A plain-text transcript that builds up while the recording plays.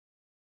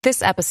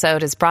This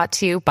episode is brought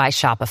to you by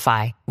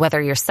Shopify.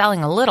 Whether you're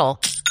selling a little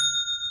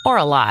or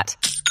a lot,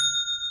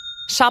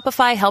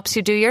 Shopify helps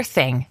you do your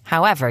thing,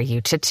 however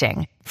you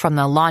cha-ching. From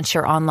the launch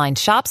your online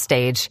shop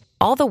stage,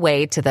 all the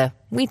way to the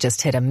we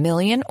just hit 1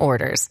 million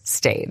orders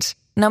stage.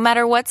 No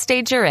matter what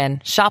stage you're in,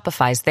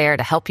 Shopify's there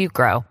to help you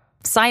grow.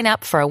 Sign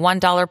up for a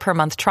 $1 per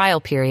month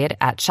trial period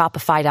at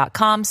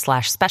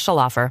shopify.com/special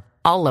offer,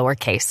 all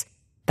lowercase.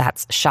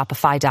 That's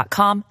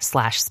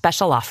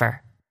shopify.com/special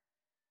offer.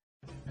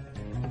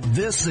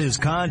 This is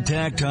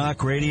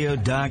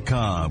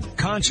ContactTalkRadio.com.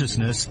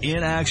 Consciousness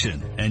in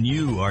action. And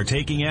you are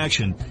taking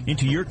action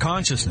into your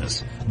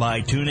consciousness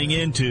by tuning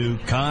into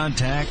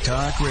Contact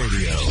Talk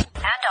Radio. And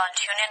on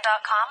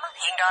TuneIn.com,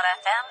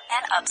 Ping.fm,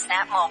 and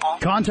UpSnap Mobile.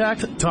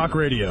 Contact Talk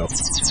Radio.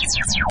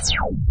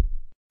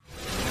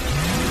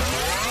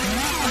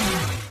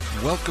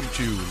 Welcome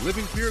to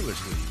Living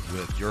Fearlessly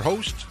with your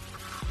host,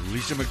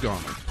 Lisa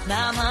McDonald.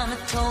 My mama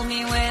told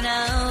me when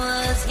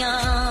I was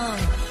young,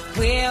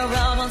 we're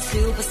all born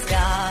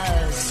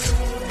superstars.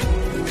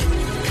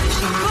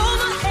 She rolled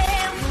my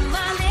hair with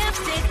my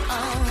lipstick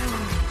on,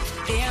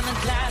 in a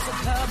glass of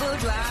purple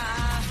dry.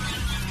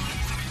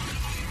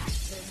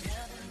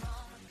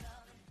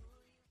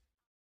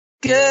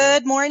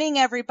 Good morning,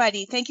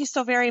 everybody. Thank you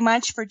so very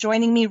much for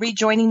rejoining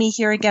me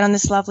here again on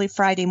this lovely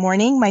Friday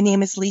morning. My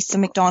name is Lisa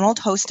McDonald,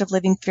 host of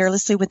Living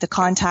Fearlessly with the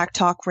Contact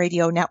Talk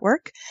Radio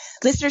Network.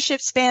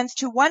 Listenership spans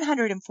to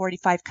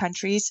 145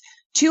 countries,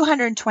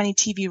 220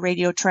 TV,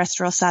 radio,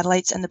 terrestrial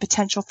satellites, and the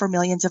potential for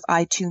millions of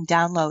iTunes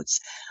downloads.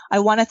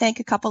 I want to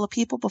thank a couple of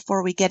people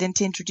before we get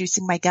into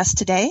introducing my guest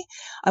today.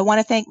 I want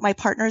to thank my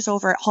partners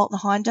over at Halton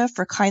Honda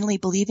for kindly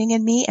believing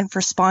in me and for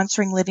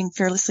sponsoring Living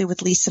Fearlessly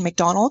with Lisa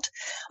McDonald.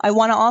 I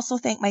want to also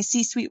thank my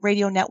C-Suite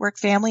Radio Network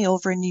family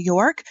over in New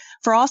York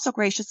for also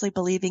graciously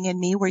believing in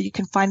me, where you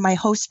can find my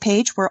host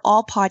page where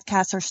all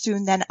podcasts are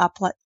soon then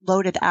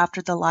uploaded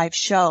after the live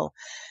show.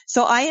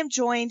 So I am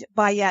joined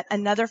by yet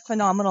another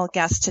phenomenal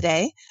guest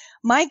today.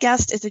 My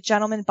guest is a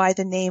gentleman by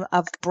the name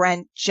of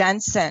Brent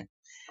Jensen.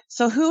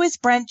 So who is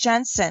Brent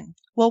Jensen?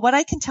 Well, what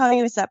I can tell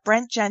you is that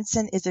Brent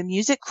Jensen is a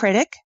music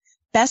critic,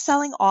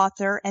 best-selling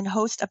author, and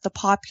host of the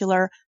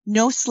popular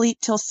No Sleep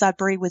Till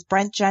Sudbury with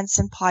Brent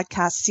Jensen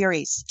podcast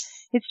series.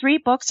 His 3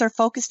 books are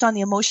focused on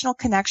the emotional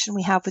connection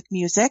we have with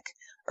music,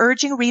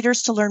 urging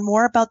readers to learn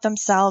more about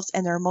themselves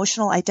and their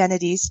emotional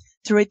identities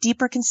through a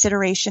deeper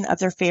consideration of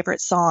their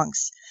favorite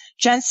songs.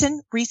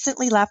 Jensen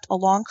recently left a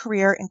long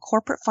career in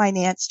corporate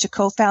finance to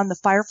co-found the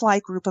Firefly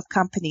Group of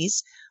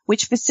companies,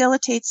 which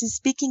facilitates his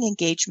speaking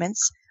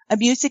engagements, a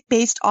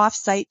music-based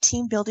off-site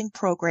team-building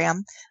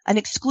program, an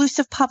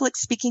exclusive public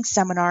speaking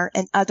seminar,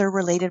 and other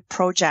related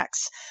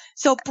projects.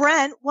 So,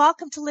 Brent,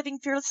 welcome to Living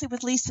Fearlessly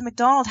with Lisa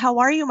McDonald. How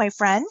are you, my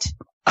friend?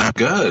 I'm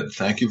good.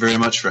 Thank you very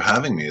much for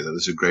having me. That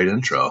was a great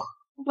intro.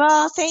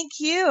 Well, thank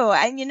you.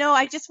 And,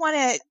 I just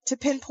wanted to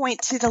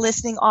pinpoint to the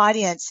listening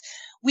audience,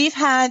 we've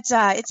had,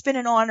 it's been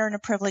an honor and a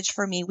privilege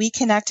for me. We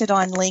connected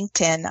on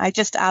LinkedIn. I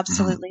just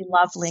absolutely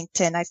love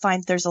LinkedIn. I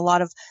find there's a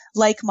lot of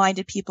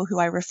like-minded people who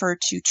I refer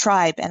to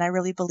tribe, and I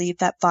really believe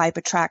that vibe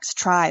attracts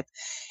tribe.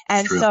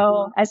 And True.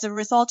 So as a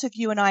result of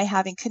you and I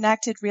having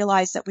connected,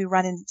 realized that we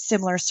run in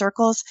similar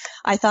circles,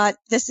 I thought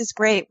this is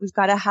great. We've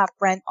got to have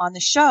Brent on the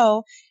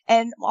show.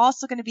 And I'm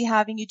also going to be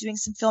having you doing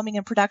some filming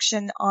and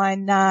production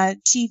on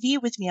TV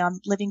with me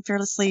on Living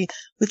Fearlessly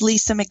with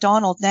Lisa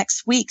McDonald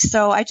next week.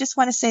 So I just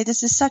want to say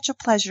this is such a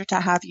pleasure to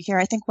have you here.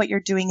 I think what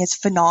you're doing is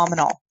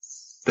phenomenal.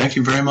 Thank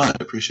you very much.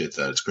 I appreciate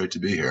that. It's great to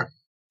be here.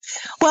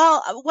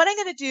 Well, what I'm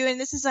going to do, and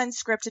this is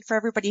unscripted for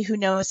everybody who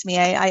knows me,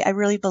 I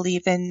really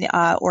believe in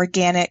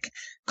organic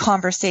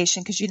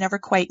conversation because you never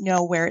quite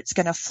know where it's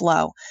going to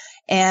flow.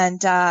 And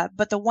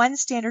but the one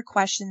standard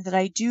question that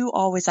I do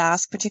always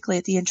ask, particularly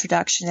at the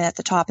introduction and at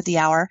the top of the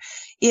hour,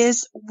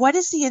 is what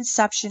is the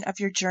inception of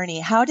your journey?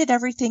 How did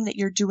everything that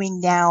you're doing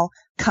now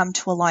come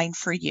to align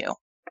for you?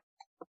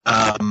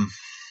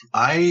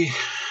 I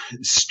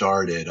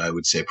started, I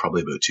would say,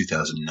 probably about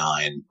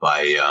 2009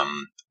 by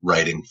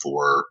writing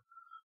for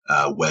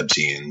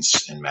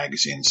webzines and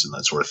magazines and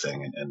that sort of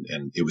thing.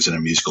 And it was in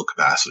a musical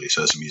capacity.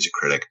 So as a music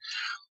critic.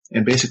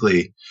 And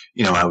basically,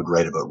 I would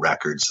write about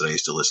records that I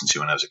used to listen to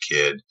when I was a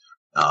kid,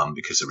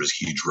 because there was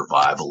a huge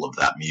revival of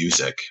that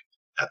music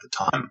at the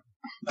time.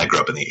 I grew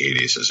up in the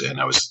 80s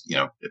and I was,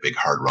 a big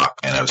hard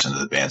rock fan. I was into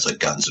the bands like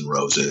Guns N'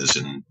 Roses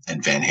and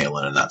Van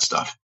Halen and that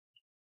stuff.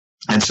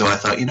 And so I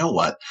thought, you know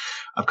what?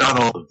 I've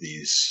got all of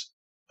these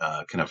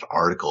kind of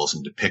articles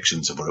and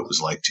depictions of what it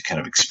was like to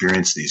kind of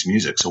experience this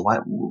music. So why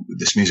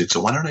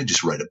don't I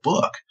just write a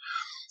book?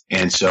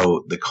 And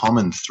so the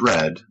common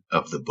thread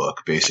of the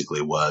book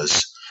basically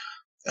was,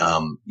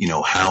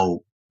 how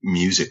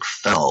music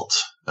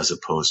felt as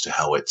opposed to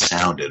how it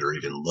sounded or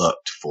even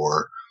looked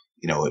for,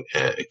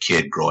 a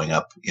kid growing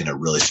up in a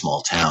really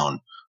small town,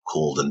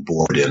 cold and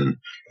bored in,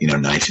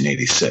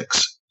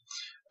 1986.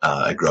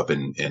 I grew up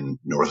in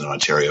Northern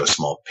Ontario, a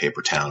small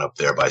paper town up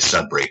there by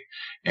Sudbury.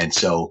 And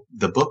so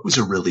the book was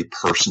a really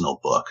personal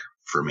book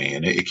for me.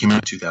 And it came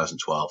out in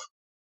 2012.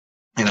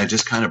 And I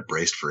just kind of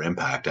braced for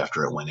impact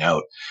after it went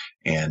out,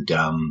 and,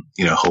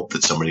 hoped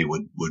that somebody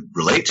would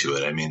relate to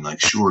it. I mean,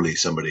 like, surely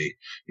somebody,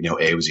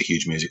 A, was a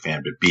huge music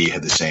fan, but B,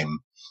 had the same,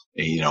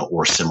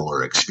 or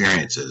similar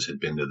experiences, had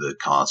been to the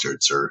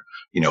concerts or,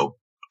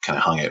 kind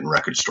of hung out in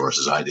record stores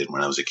as I did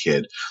when I was a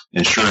kid.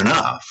 And sure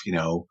enough,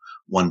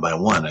 one by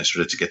one, I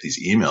started to get these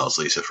emails,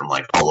 Lisa, from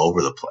like all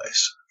over the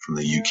place, from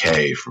the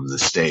UK, from the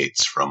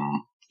States,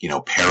 from,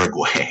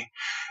 Paraguay.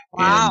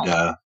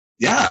 Wow.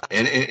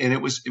 And, and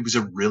it was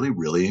a really,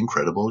 really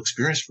incredible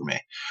experience for me.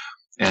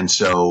 And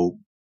so,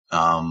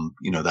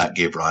 that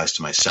gave rise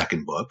to my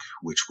second book,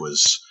 which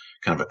was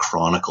kind of a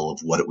chronicle of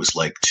what it was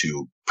like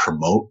to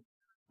promote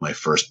my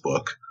first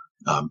book,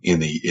 in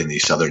the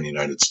southern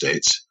United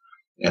States.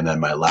 And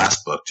then my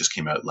last book just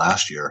came out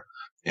last year,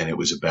 and it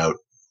was about,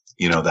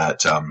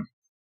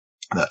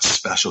 that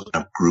special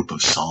kind of group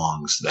of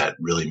songs that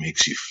really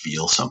makes you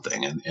feel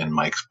something. And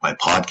my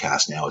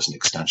podcast now is an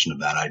extension of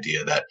that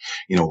idea that,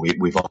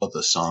 we've all got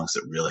the songs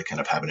that really kind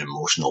of have an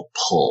emotional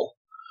pull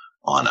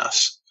on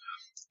us.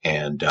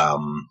 And,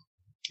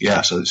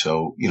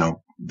 so,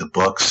 the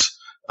books,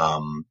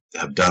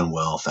 have done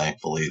well,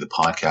 thankfully. The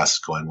podcast is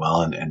going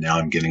well. And now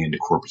I'm getting into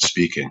corporate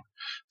speaking.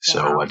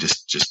 So I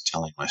just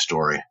telling my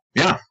story.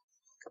 Yeah.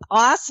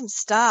 Awesome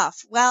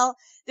stuff. Well,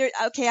 I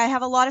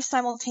have a lot of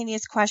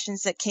simultaneous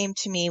questions that came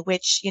to me,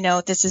 which,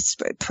 this is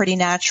a pretty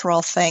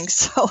natural thing.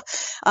 So,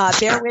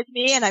 bear with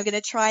me, and I'm going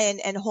to try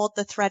and hold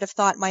the thread of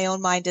thought in my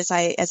own mind as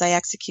I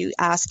execute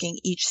asking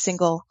each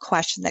single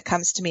question that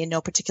comes to me in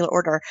no particular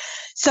order.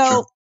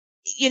 So,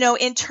 sure.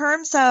 In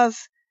terms of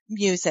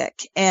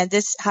music and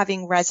this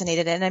having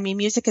resonated, and I mean,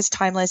 music is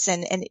timeless,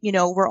 and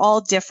we're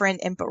all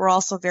different, but we're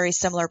also very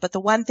similar. But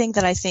the one thing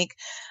that I think,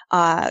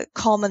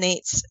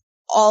 culminates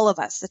all of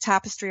us, the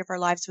tapestry of our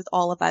lives with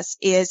all of us,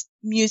 is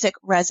music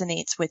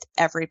resonates with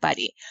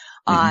everybody.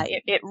 Mm-hmm.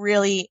 It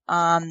really,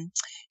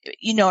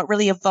 it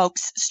really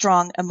evokes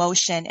strong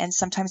emotion, and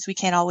sometimes we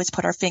can't always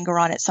put our finger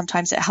on it.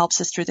 Sometimes it helps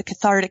us through the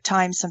cathartic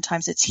times.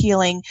 Sometimes it's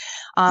healing.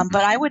 But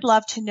I would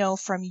love to know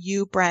from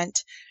you,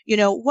 Brent,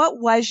 what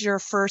was your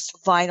first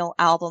vinyl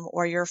album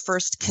or your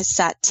first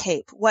cassette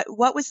tape?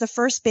 What was the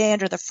first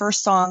band or the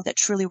first song that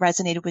truly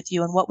resonated with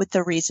you, and what would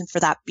the reason for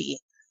that be?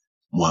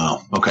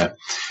 Wow. Okay.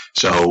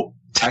 So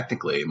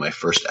technically, my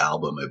first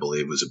album, I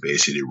believe, was a Bay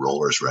City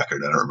Rollers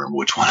record. I don't remember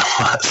which one it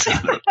was.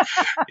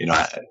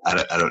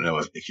 I don't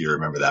know if you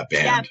remember that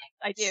band.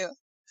 Yeah, I do.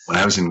 When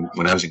I was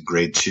in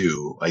grade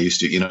 2, I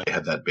used to, they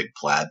had that big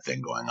plaid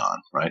thing going on,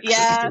 right? Yeah.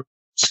 I think they were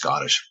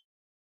Scottish.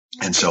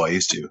 And so I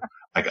used to,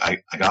 I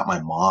got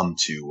my mom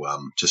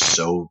to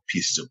sew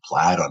pieces of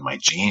plaid on my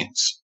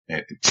jeans.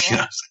 And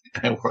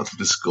I wore them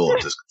to school.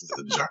 Just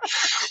bizarre.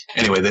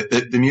 Anyway,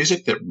 the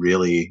music that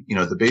really,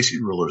 the Bay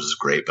City Rollers is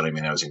great, but I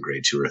mean, I was in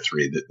grade 2 or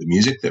 3. The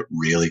music that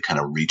really kind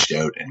of reached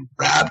out and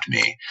grabbed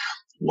me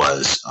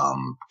was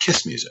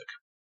Kiss music.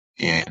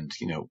 And,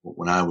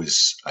 when I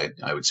was,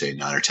 I would say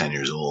 9 or 10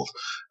 years old,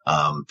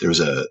 there was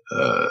a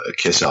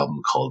Kiss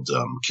album called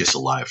Kiss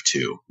Alive 2.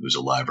 It was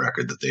a live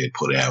record that they had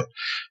put out.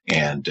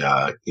 And,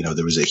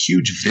 there was a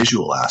huge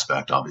visual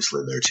aspect,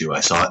 obviously, there too. I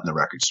saw it in the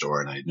record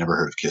store, and I'd never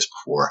heard of Kiss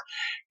before.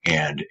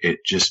 And it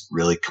just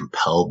really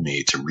compelled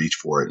me to reach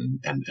for it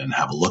and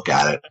have a look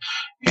at it.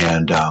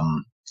 And,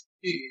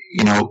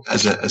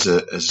 as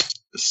a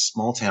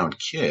small town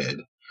kid,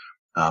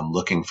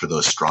 looking for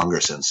those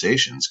stronger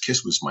sensations,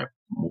 Kiss was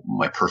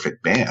my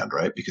perfect band,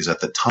 right? Because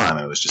at the time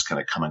I was just kind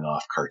of coming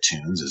off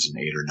cartoons as an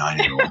 8 or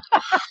 9-year-old.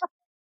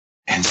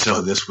 And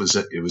so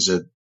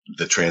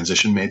the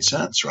transition made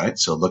sense, right?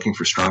 So looking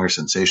for stronger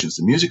sensations.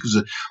 The music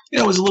was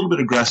was a little bit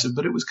aggressive,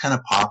 but it was kind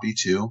of poppy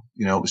too.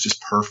 It was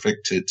just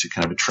perfect to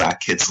kind of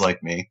attract kids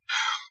like me.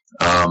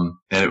 And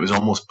it was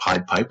almost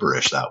Pied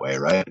Piper-ish that way,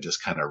 right? I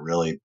just kind of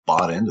really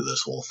bought into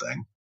this whole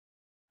thing.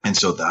 And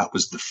so that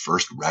was the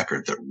first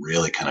record that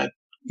really kind of,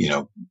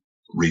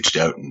 reached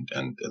out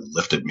and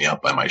lifted me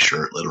up by my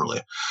shirt, literally.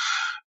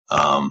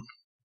 And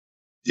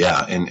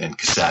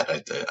cassette, I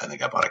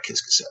think I bought a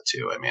Kiss cassette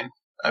too. I mean,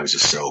 I was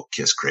just so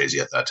Kiss crazy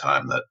at that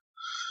time that,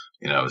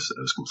 I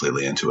was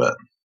completely into it.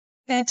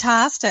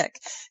 Fantastic.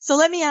 So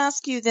let me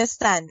ask you this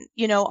then.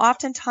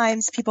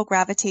 Oftentimes people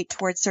gravitate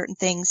towards certain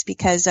things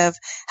because of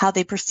how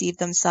they perceive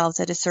themselves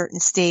at a certain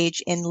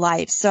stage in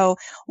life. So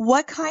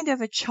what kind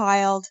of a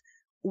child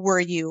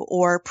were you,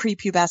 or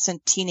prepubescent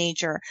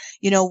teenager?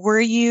 Were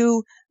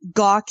you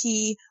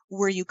gawky?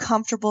 Were you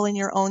comfortable in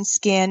your own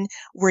skin?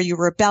 Were you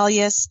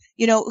rebellious?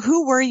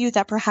 Who were you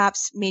that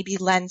perhaps maybe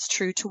lends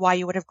true to why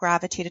you would have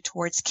gravitated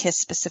towards Kiss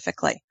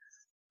specifically?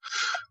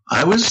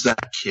 I was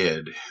that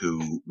kid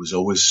who was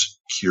always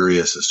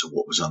curious as to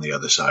what was on the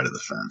other side of the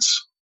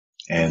fence.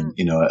 And,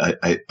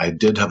 I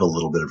did have a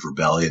little bit of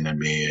rebellion in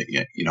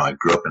me. I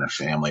grew up in a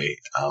family.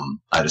 I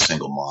had a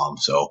single mom.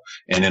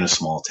 And in a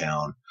small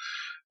town.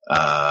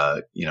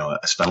 I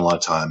spent a lot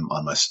of time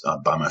by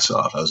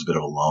myself. I was a bit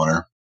of a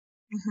loner.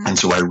 Mm-hmm. And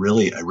so I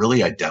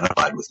really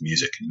identified with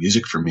music. And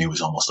music for me was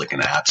almost like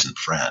an absent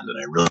friend. And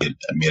I really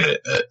made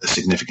a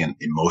significant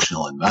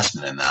emotional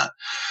investment in that.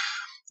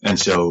 And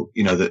so,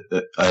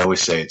 I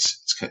always say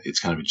it's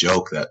kind of a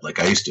joke that like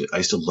I used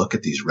to look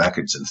at these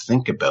records and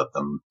think about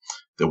them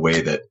the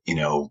way that,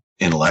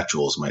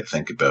 intellectuals might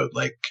think about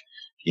like,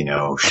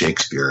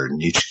 Shakespeare or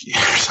Nietzsche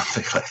or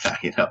something like that,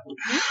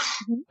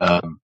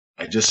 Mm-hmm.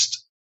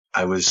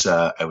 I was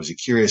a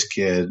curious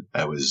kid.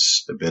 I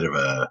was a bit of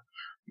a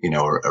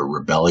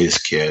rebellious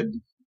kid,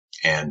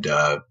 and,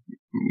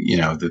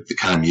 the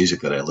kind of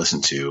music that I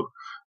listened to,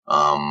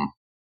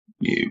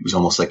 it was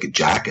almost like a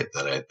jacket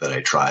that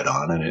I tried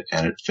on,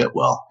 and it fit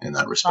well in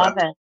that respect.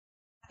 Love it.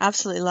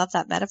 Absolutely love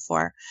that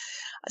metaphor.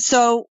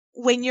 So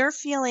when you're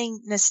feeling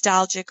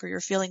nostalgic or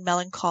you're feeling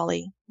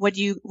melancholy, what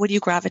do you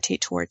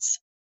gravitate towards?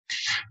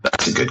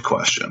 That's a good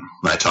question.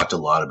 I talked a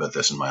lot about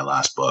this in my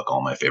last book,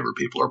 All My Favorite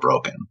People Are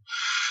Broken.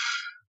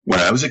 When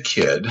I was a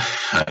kid,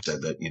 I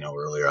said that,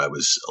 earlier I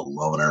was a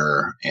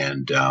loner,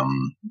 and,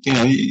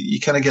 you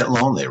kind of get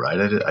lonely,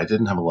 right? I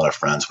didn't have a lot of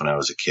friends when I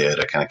was a kid.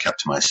 I kind of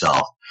kept to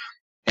myself.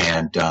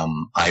 And,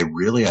 I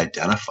really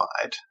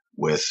identified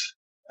with,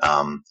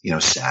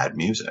 sad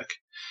music.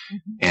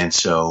 Mm-hmm. And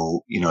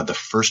so, the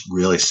first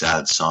really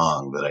sad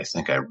song that I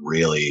think I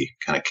really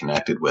kind of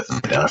connected with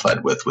and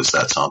identified with was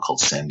that song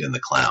called Send in the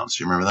Clowns.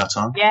 Do you remember that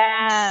song?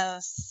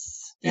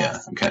 Yes. Yeah.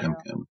 I'm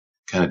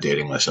kind of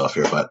dating myself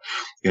here, but,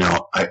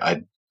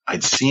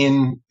 I'd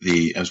seen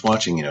I was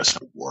watching,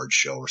 some award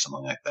show or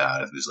something like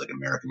that. It was like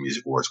American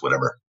Music Awards,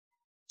 whatever.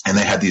 And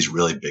they had these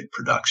really big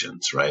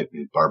productions, right?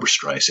 Barbara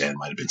Streisand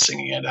might have been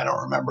singing it. I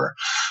don't remember.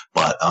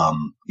 But,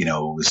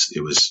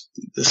 it was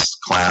this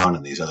clown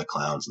and these other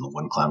clowns, and the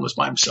one clown was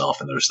by himself,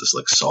 and there was this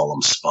like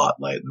solemn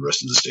spotlight, and the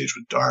rest of the stage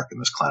was dark, and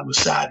this clown was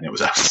sad. And it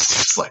was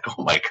just like,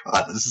 oh my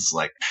God, this is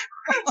like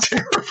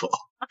terrible.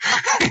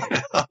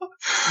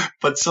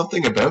 But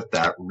something about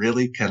that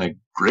really kind of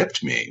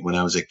gripped me when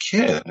I was a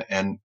kid.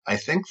 And I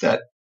think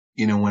that,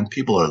 when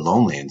people are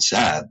lonely and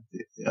sad,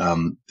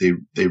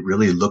 they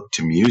really look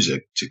to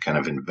music to kind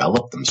of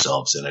envelop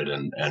themselves in it.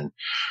 And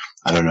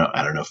I don't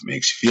know if it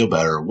makes you feel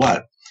better or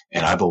what.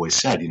 And I've always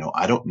said,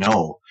 I don't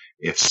know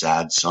if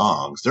sad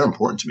songs, they're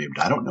important to me,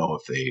 but I don't know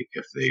if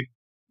they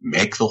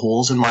make the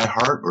holes in my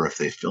heart or if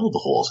they fill the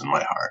holes in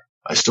my heart.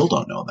 I still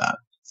don't know that,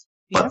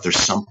 but there's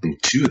something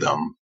to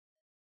them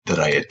that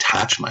I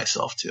attach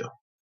myself to.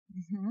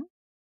 Mm-hmm.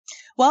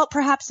 Well,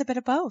 perhaps a bit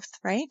of both,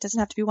 right? It doesn't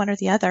have to be one or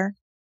the other.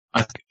 I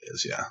think it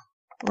is, yeah.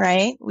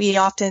 Right? We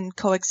often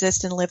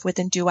coexist and live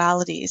within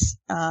dualities.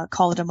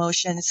 Call it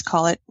emotions,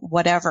 call it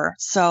whatever.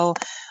 So,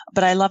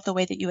 but I love the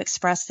way that you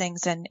express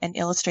things and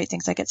illustrate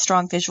things. I get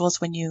strong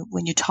visuals when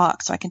you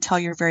talk, so I can tell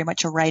you're very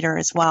much a writer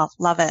as well.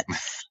 Love it.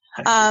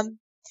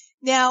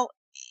 Now,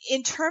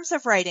 in terms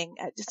of writing,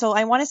 so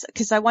I want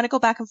to go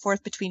back and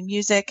forth between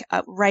music,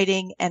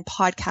 writing, and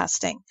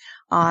podcasting,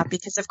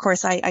 because of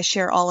course I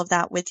share all of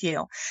that with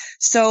you.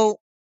 So,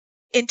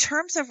 in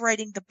terms of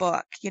writing the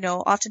book,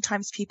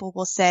 oftentimes people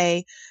will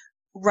say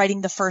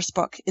writing the first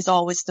book is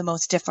always the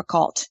most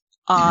difficult.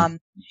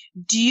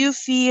 Do you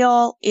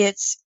feel it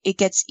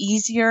gets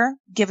easier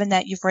given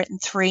that you've written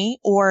 3,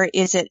 or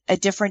is it a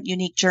different,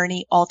 unique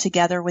journey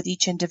altogether with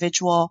each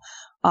individual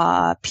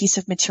piece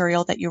of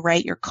material that you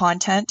write, your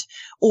content?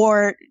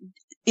 Or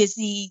is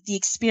the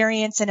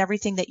experience and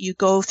everything that you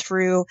go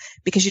through,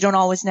 because you don't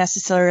always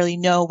necessarily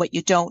know what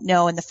you don't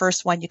know, in the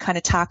first one you kind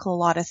of tackle a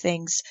lot of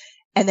things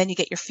and then you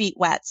get your feet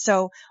wet.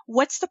 So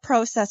what's the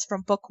process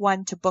from book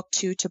 1 to book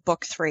 2 to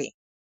book 3?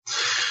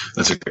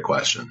 That's a good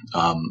question.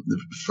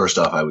 First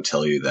off, I would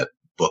tell you that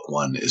book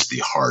 1 is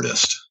the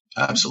hardest.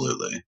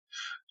 Absolutely.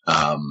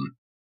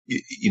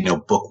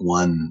 Book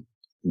 1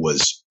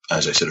 was,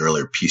 as I said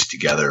earlier, pieced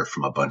together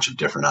from a bunch of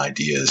different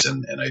ideas,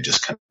 and I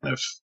just kind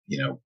of,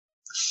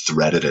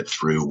 threaded it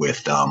through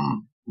with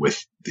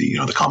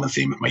the common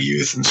theme of my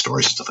youth and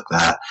stories and stuff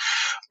like that.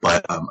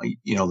 But,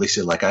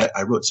 Lisa, like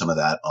I wrote some of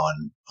that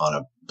on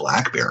a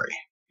BlackBerry,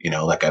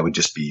 like I would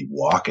just be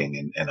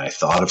walking and I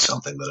thought of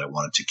something that I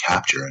wanted to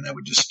capture, and I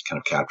would just kind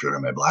of capture it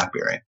on my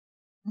BlackBerry.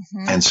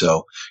 Mm-hmm. And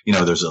so,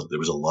 there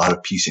was a lot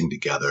of piecing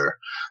together.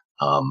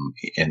 And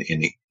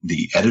in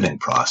the editing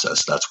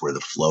process, that's where the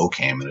flow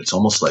came. And it's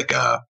almost like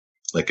a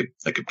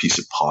piece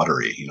of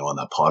pottery, on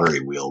that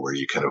pottery wheel where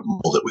you kind of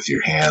mold it with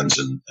your hands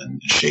and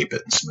shape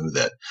it and smooth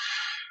it.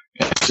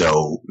 And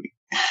so,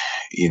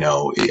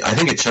 I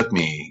think it took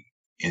me,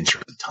 in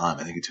terms of time,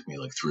 I think it took me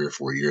like 3 or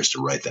 4 years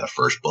to write that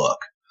first book.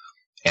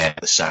 And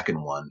the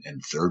second one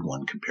and third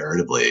one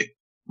comparatively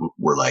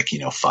were like,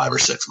 5 or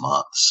 6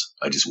 months.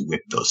 I just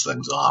whipped those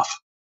things off.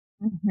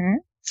 Mm-hmm.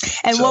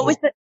 And so,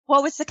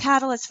 what was the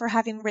catalyst for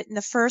having written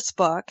the first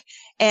book?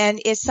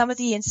 And is some of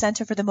the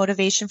incentive or the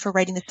motivation for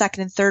writing the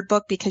second and third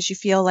book because you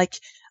feel like,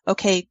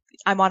 okay,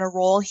 I'm on a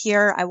roll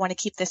here, I want to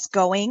keep this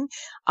going,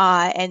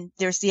 and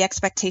there's the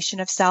expectation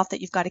of self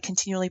that you've got to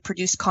continually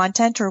produce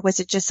content, or was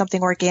it just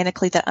something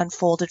organically that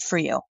unfolded for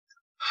you?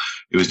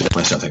 it was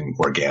definitely something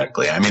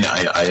organically. I mean,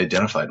 I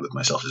identified with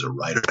myself as a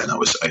writer, and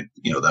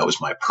that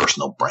was my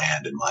personal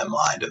brand in my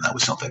mind, and that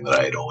was something that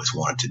I had always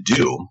wanted to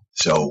do.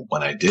 So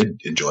when I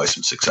did enjoy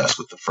some success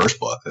with the first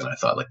book, then I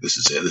thought, like, this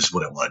is it. This is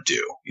what I want to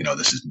do.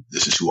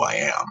 This is who I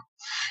am.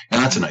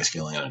 And that's a nice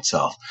feeling in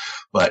itself.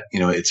 But,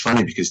 it's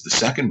funny because the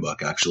second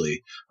book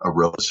actually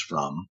arose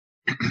from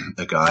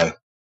a guy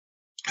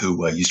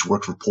who used to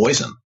work for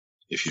Poison,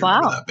 if you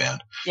remember that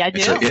band. Yeah, I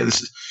do.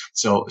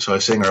 So I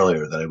was saying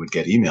earlier that I would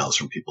get emails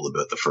from people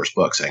about the first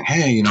book saying,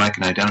 hey, I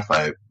can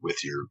identify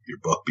with your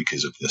book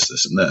because of this,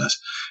 this, and this.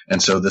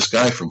 And so this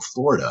guy from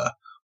Florida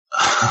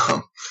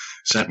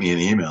sent me an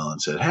email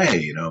and said,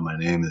 hey, my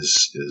name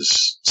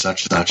is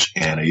such and such,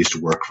 and I used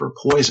to work for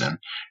Poison,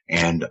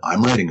 and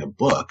I'm writing a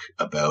book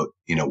about,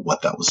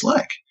 what that was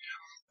like.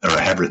 Or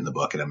I have written the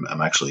book, and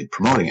I'm actually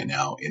promoting it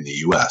now in the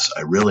U.S.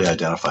 I really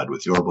identified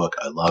with your book.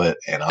 I love it.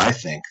 And I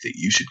think that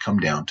you should come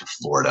down to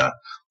Florida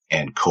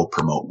and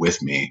co-promote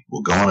with me.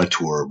 We'll go on a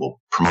tour.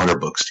 We'll promote our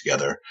books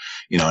together.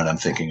 And I'm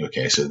thinking,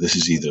 okay, so this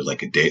is either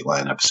like a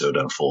Dateline episode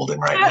unfolding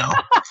right now,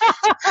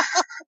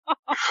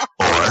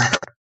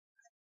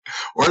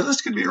 or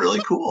this could be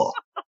really cool.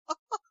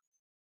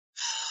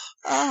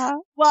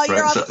 Well,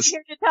 you're obviously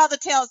here to tell the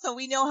tale, so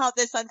we know how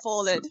this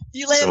unfolded.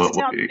 You live to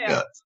tell the tale.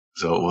 Yeah.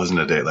 So it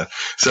wasn't a Dateline.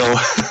 So,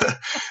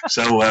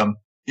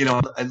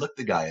 I looked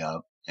the guy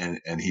up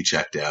and he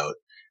checked out.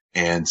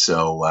 And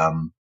so,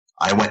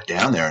 I went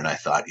down there and I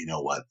thought, you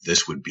know what,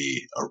 this would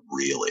be a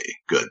really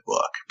good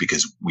book,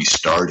 because we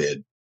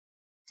started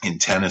in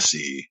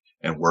Tennessee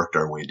and worked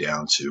our way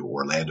down to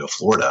Orlando,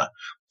 Florida.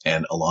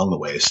 And along the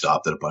way,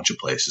 stopped at a bunch of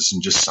places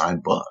and just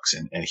signed books.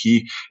 And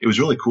it was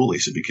really cool,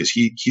 Lisa, because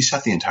he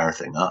set the entire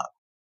thing up.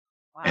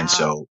 Wow. And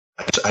so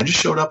I just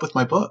showed up with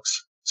my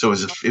books. So it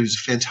was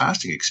a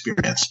fantastic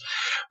experience.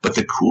 But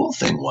the cool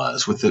thing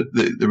was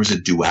there was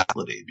a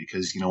duality,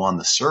 because, on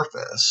the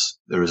surface,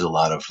 there was a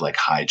lot of like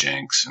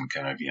hijinks and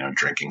kind of,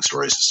 drinking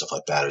stories and stuff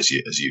like that as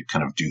you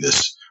kind of do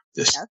this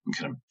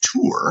kind of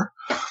tour.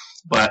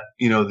 But,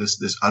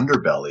 this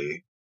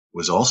underbelly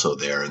was also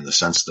there, in the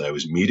sense that I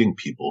was meeting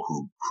people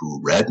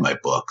who read my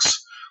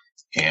books,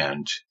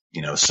 and,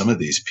 some of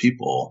these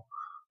people,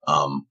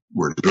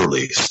 were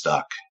literally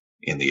stuck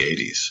in the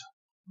 80s,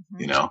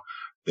 mm-hmm.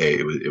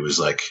 It was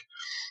like,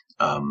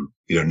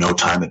 no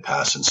time had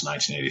passed since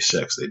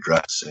 1986. They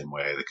dressed the same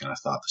way. They kind of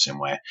thought the same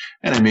way.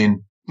 And I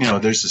mean,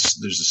 there's a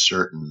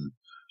certain,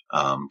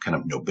 kind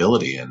of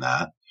nobility in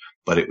that,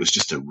 but it was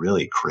just a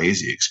really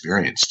crazy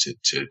experience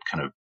to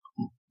kind of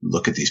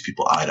look at these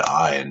people eye to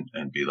eye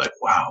and be like,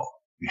 wow,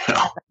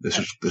 this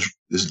is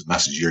the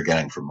message you're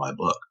getting from my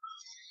book.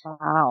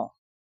 Wow.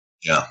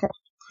 Yeah.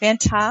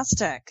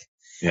 Fantastic.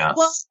 Yeah.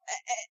 Well,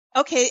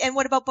 okay. And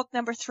what about book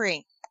number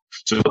 3?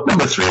 So book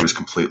number 3 was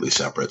completely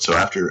separate. So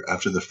after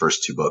the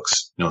first 2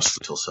 books,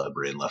 Till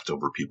Sudbury and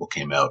Leftover People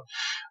came out,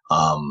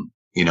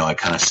 I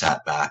kind of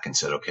sat back and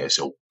said, okay,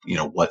 so,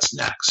 what's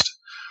next?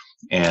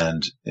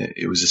 And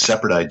it was a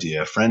separate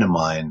idea. A friend of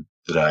mine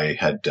that I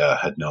had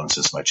known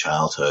since my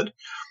childhood,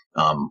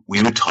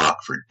 we would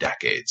talk for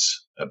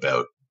decades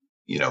about,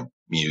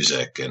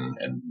 music and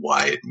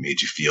why it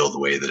made you feel the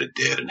way that it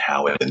did and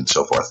how it, and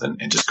so forth,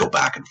 and just go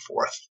back and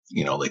forth,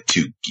 like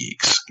two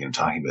geeks,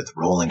 talking about the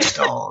Rolling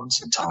Stones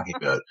and talking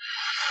about,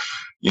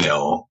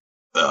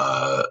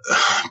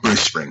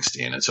 Bruce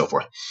Springsteen and so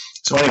forth.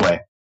 So anyway,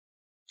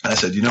 I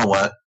said, you know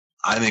what?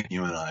 I think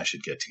you and I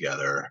should get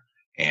together,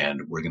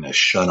 and we're going to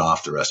shut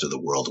off the rest of the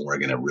world, and we're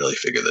going to really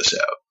figure this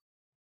out.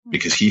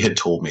 Because he had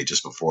told me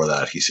just before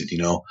that, he said,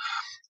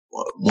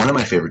 one of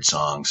my favorite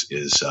songs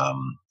is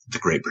The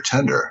Great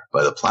Pretender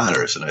by the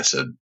Platters. And I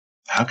said,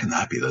 how can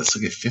that be? That's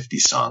like a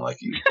 50s song. Like,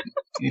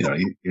 you're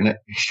not.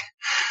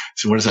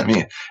 So what does that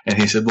mean? And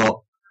he said,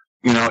 well,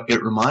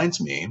 it reminds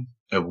me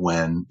of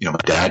when, my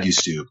dad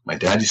used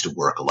to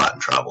work a lot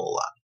and travel a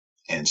lot.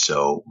 And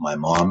so my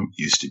mom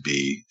used to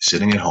be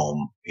sitting at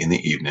home in the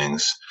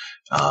evenings,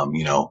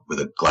 with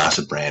a glass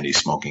of brandy,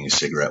 smoking a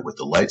cigarette with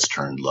the lights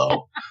turned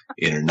low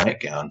in her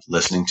nightgown,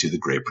 listening to The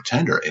Great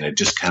Pretender. And it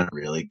just kind of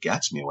really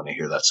gets me when I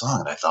hear that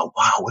song. And I thought,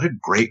 wow, what a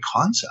great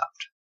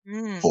concept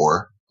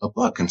for a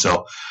book. And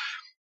so,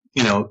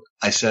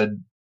 I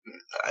said,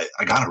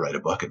 I got to write a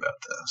book about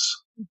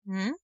this,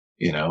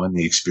 and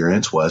the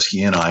experience was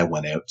he and I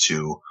went out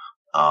to,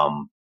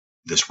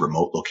 this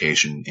remote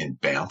location in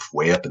Banff,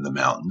 way up in the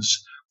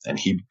mountains. And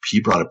he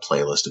brought a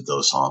playlist of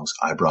those songs.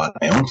 I brought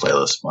my own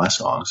playlist, my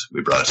songs.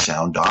 We brought a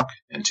sound dock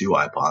and 2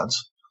 iPods,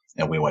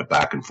 and we went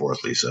back and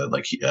forth, Lisa.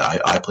 Like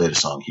I played a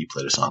song, he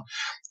played a song.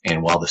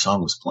 And while the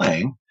song was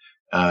playing,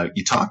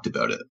 you talked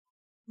about it,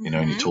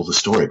 and you told a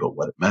story about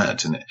what it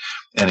meant. And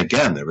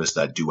again, there was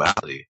that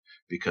duality,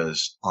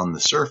 because on the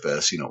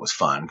surface, it was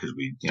fun because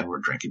we, were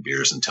drinking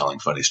beers and telling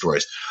funny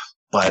stories.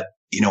 But,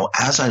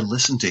 as I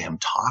listened to him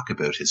talk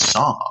about his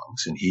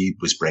songs, and he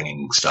was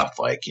bringing stuff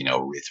like,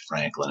 Aretha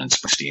Franklin and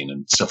Springsteen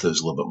and stuff that was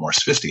a little bit more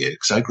sophisticated,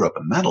 because I grew up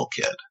a metal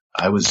kid.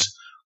 I was,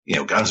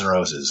 Guns N'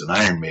 Roses and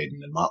Iron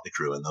Maiden and Motley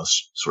Crue and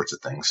those sorts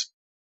of things.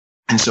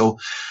 And so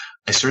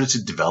I started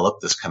to develop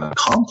this kind of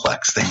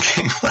complex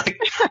thinking, like,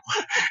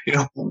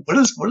 what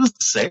does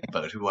it say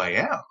about who I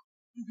am?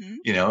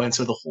 Mm-hmm. And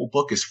so the whole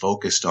book is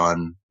focused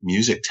on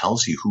music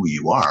tells you who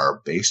you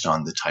are based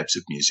on the types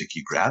of music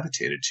you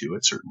gravitated to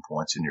at certain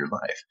points in your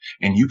life.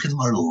 And you can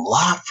learn a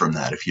lot from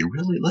that if you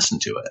really listen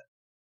to it.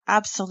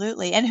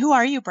 Absolutely. And who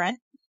are you, Brent?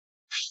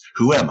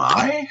 Who am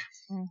I?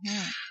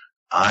 Mm-hmm.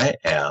 I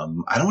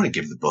don't want to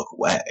give the book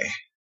away.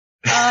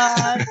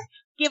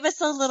 Give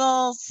us a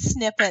little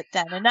snippet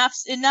then, enough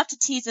to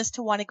tease us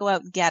to want to go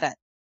out and get it.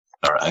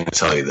 All right, I'm going to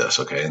tell you this,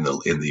 okay? In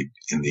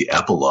the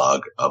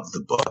epilogue of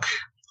the book,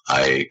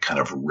 I kind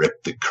of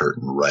ripped the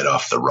curtain right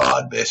off the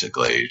rod,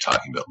 basically. You're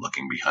talking about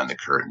looking behind the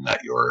curtain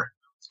at your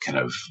kind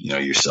of,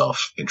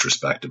 yourself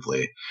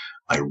introspectively.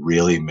 I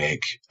really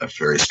make a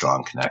very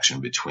strong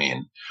connection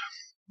between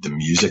the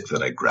music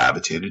that I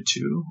gravitated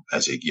to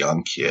as a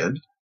young kid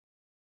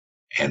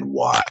and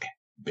why,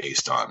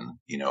 based on,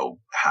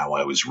 how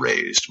I was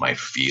raised, my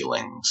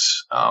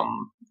feelings,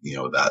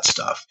 that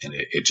stuff. And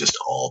it just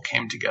all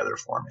came together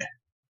for me.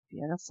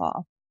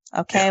 Beautiful.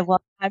 Okay. Yeah.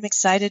 Well, I'm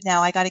excited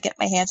now. I got to get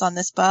my hands on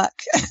this book.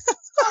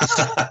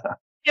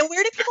 And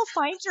where do people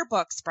find your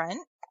books, Brent?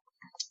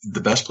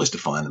 The best place to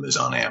find them is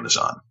on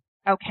Amazon.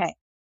 Okay.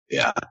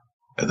 Yeah.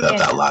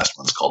 That last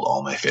one's called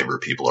All My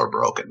Favorite People Are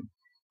Broken.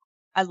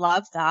 I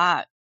love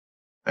that.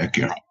 Thank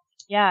you.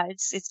 Yeah.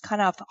 It's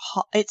kind of,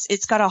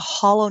 it's got a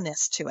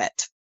hollowness to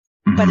it,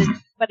 mm-hmm.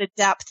 but a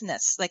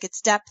depthness, like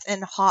it's depth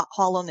and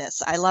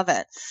hollowness. I love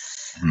it.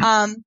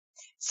 Mm-hmm.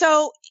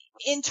 So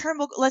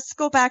let's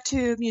go back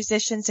to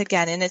musicians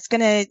again, and it's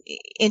going to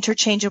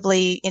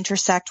interchangeably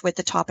intersect with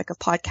the topic of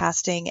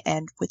podcasting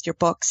and with your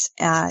books,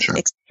 sure.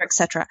 et cetera, et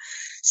cetera.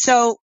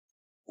 So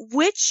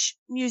which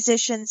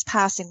musicians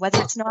passing, whether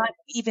it's not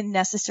even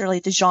necessarily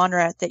the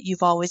genre that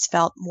you've always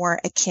felt more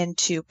akin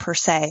to per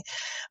se,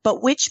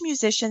 but which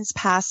musicians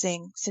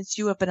passing since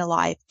you have been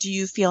alive do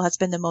you feel has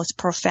been the most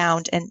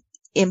profound and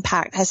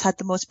has had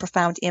the most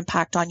profound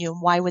impact on you,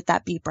 and why would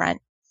that be,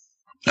 Brent?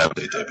 I would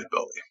say David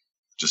Bowie.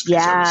 Just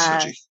because I was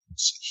such a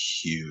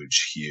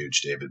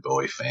huge David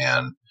Bowie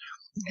fan.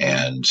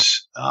 And,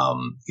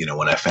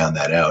 when I found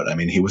that out, I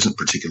mean, he wasn't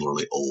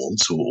particularly old,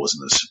 so it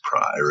wasn't a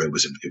surprise, or it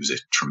was a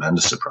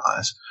tremendous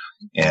surprise.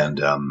 And,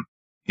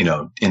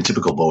 in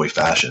typical Bowie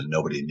fashion,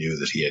 nobody knew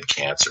that he had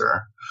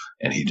cancer,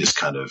 and he just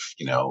kind of,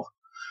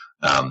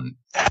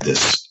 had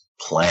this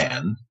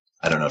plan.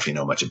 I don't know if you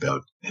know much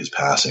about his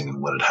passing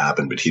and what had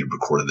happened, but he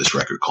recorded this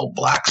record called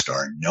Black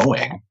Star,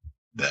 knowing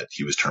that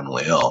he was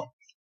terminally ill.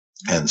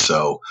 And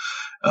so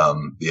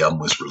the album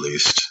was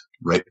released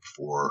right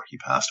before he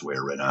passed away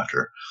or right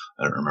after.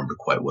 I don't remember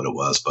quite what it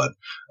was, but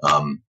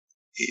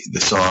the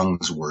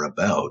songs were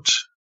about,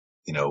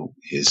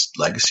 his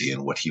legacy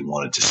and what he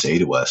wanted to say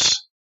to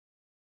us,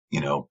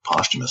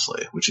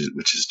 posthumously, which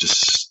is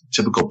just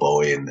typical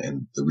Bowie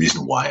and the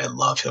reason why I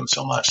love him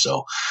so much.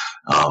 So,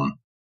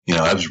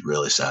 I was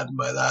really saddened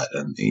by that.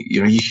 And,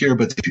 you hear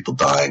about the people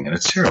dying, and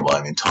it's terrible.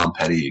 I mean, Tom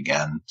Petty,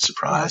 again,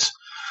 surprise.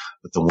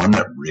 But the one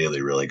that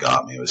really, really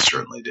got me was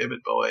certainly David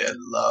Bowie. I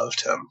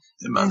loved him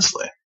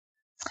immensely.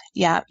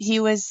 Yeah, he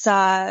was,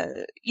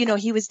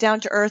 he was down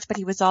to earth, but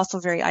he was also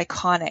very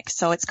iconic.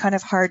 So it's kind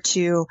of hard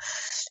to,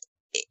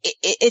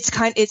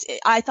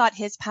 I thought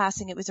his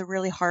passing, it was a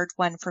really hard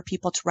one for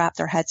people to wrap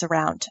their heads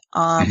around.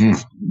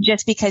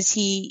 Just because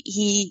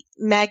he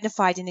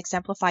magnified and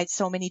exemplified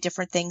so many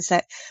different things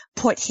that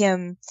put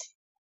him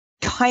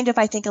kind of,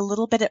 I think, a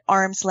little bit at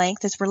arm's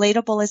length, as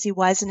relatable as he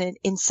was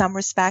in some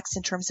respects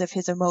in terms of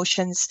his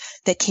emotions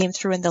that came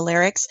through in the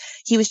lyrics.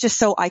 He was just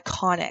so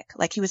iconic,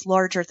 like he was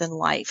larger than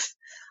life.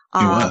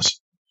 He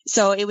was.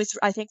 So it was,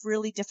 I think,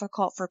 really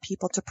difficult for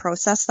people to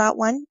process that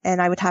one.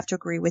 And I would have to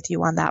agree with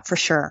you on that for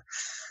sure.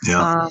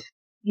 Yeah.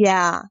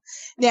 Yeah.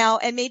 Now,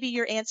 and maybe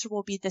your answer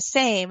will be the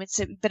same. It's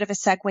a bit of a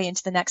segue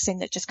into the next thing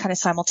that just kind of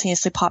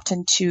simultaneously popped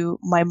into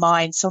my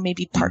mind. So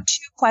maybe part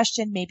two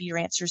question, maybe your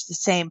answer is the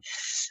same.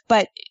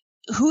 But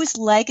whose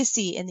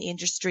legacy in the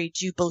industry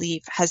do you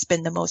believe has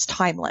been the most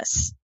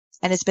timeless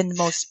and has been the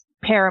most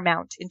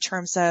paramount in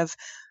terms of,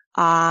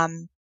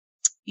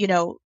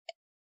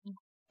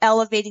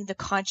 elevating the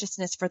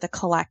consciousness for the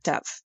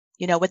collective?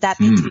 Would that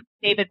be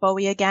David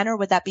Bowie again, or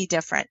would that be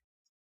different?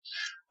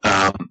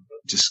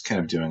 Just kind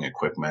of doing a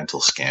quick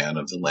mental scan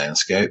of the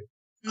landscape.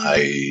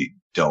 I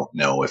don't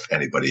know if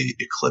anybody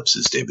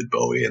eclipses David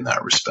Bowie in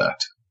that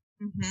respect.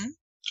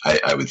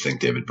 I would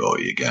think David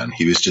Bowie again.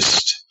 He was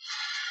just,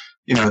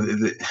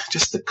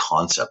 just the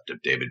concept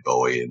of David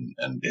Bowie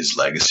and his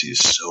legacy is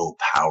so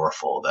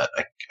powerful that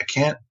I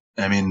can't,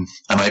 I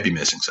might be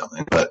missing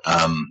something, but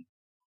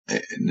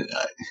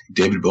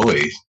David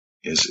Bowie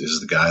is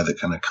the guy that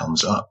kind of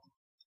comes up.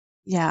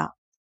 Yeah.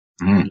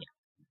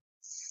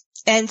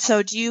 And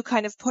so do you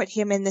kind of put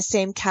him in the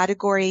same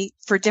category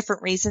for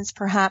different reasons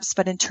perhaps,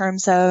 but in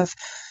terms of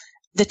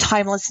the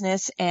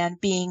timelessness and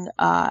being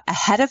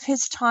ahead of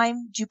his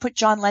time, do you put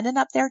John Lennon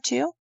up there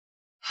too?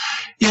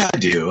 Yeah, I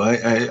do.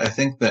 I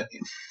think that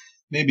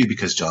maybe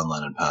because John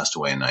Lennon passed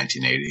away in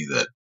 1980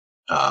 that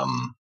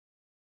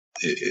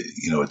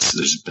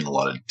there's been a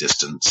lot of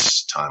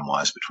distance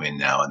time-wise between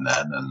now and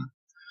then, and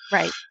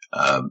right.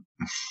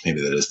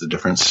 Maybe that is the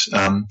difference.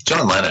 John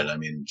Lennon, I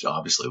mean,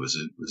 obviously was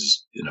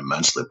an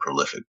immensely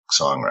prolific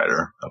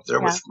songwriter up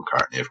there with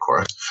McCartney, of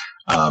course.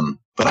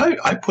 But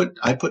I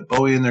put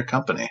Bowie in their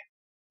company,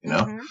 you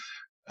know.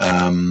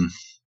 Mm-hmm.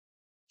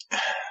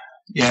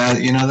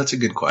 Yeah, that's a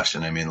good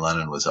question. I mean,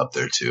 Lennon was up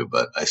there too,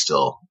 but I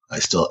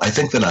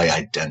think that I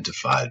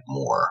identified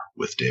more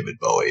with David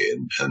Bowie,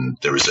 and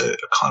there was a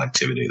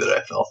connectivity that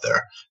I felt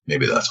there.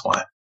 Maybe that's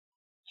why.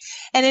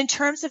 And in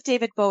terms of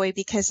David Bowie,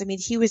 because I mean,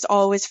 he was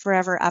always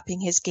forever upping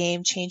his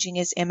game, changing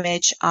his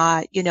image.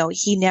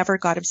 He never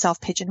got himself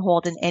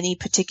pigeonholed in any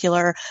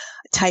particular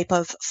type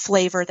of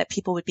flavor that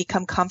people would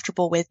become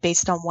comfortable with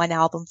based on one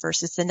album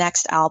versus the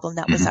next album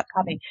that was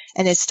upcoming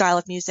and his style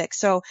of music.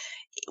 So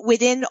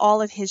within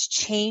all of his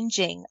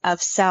changing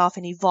of self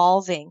and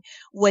evolving,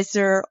 was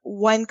there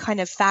one kind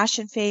of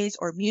fashion phase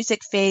or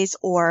music phase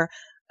or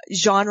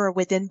genre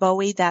within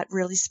Bowie that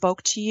really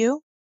spoke to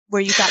you,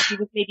 where you thought he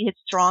was maybe his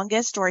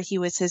strongest or he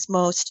was his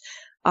most,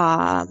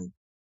 I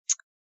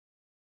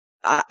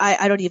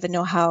don't even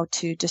know how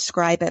to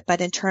describe it, but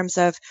in terms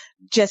of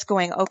just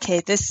going, okay,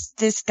 this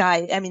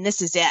guy, I mean,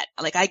 this is it.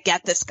 Like, I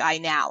get this guy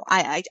now.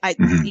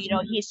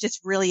 He's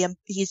just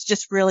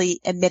really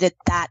emitted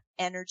that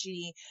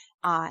energy,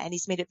 and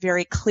he's made it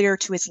very clear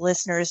to his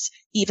listeners,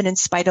 even in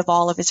spite of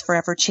all of his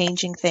forever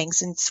changing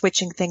things and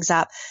switching things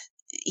up,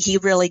 he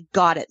really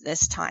got it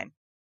this time.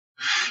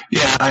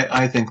 Yeah,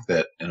 I think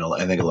that,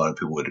 I think a lot of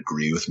people would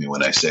agree with me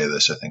when I say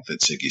this. I think that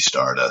Ziggy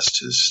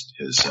Stardust, his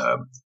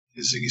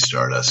Ziggy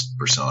Stardust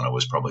persona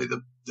was probably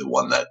the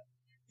one that,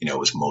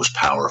 was most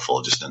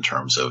powerful just in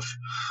terms of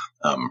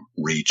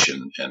reach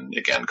and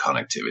again,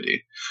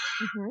 connectivity.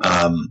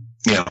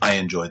 Mm-hmm. I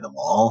enjoyed them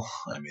all.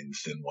 I mean,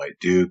 Thin White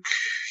Duke,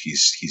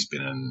 he's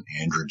been an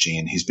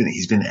androgyne. He's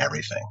been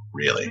everything,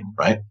 really,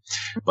 right?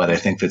 But I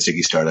think that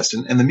Ziggy Stardust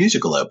and the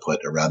musical output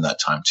around that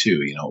time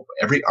too,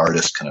 every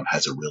artist kind of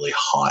has a really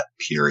hot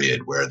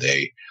period where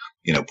they,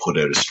 put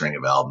out a string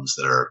of albums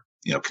that are,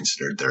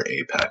 considered their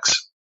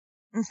apex.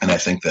 Mm-hmm. And I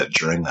think that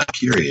during that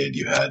period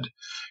you had,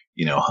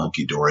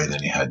 Hunky Dory,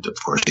 then you had, of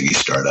course, Ziggy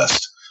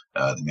Stardust,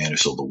 The Man Who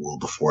Sold the World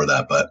before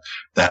that. But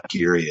that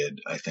period,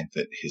 I think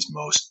that his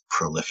most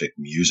prolific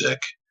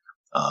music,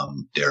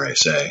 dare I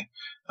say,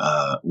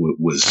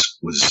 was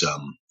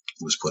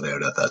put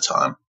out at that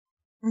time.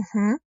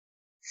 Mm-hmm.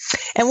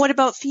 And what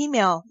about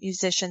female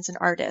musicians and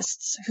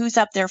artists? Who's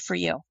up there for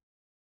you?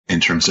 In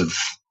terms of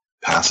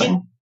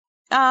passing?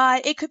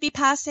 It could be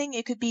passing.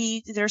 It could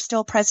be they're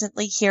still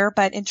presently here,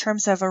 but in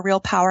terms of a real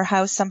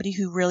powerhouse, somebody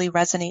who really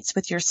resonates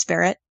with your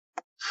spirit.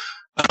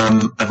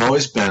 I've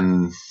always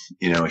been,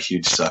 a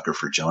huge sucker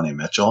for Joni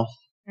Mitchell.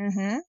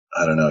 Mm-hmm.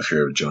 I don't know if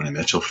you're a Joni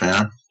Mitchell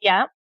fan.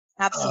 Yeah,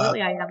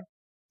 absolutely. I am.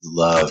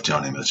 Love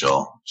Joni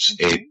Mitchell.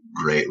 Just 8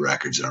 great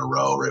records in a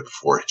row right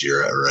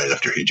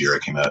after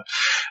Hijira came out.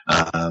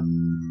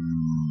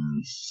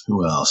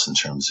 Who else in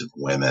terms of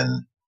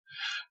women?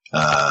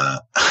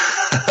 Like,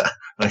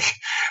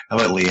 how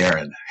about Lee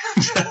Aaron?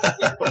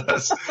 when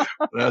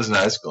I was in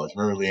high school, do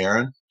you remember Lee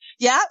Aaron?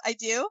 Yeah, I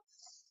do.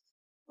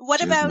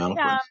 What about,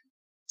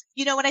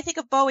 when I think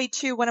of Bowie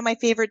too, one of my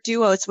favorite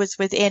duos was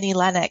with Annie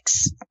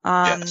Lennox.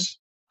 Yes.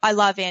 I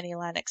love Annie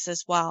Lennox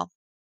as well.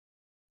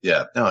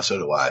 Yeah, no, so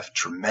do I.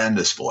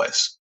 Tremendous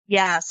voice.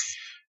 Yes.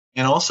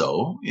 And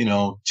also,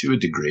 to a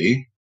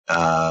degree,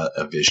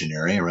 a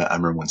visionary. I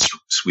remember when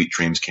Sweet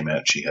Dreams came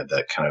out, she had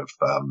that kind of,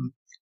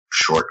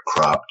 short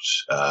cropped,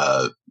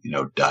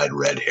 dyed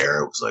red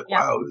hair. It was like,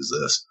 wow, who's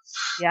this?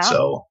 Yeah.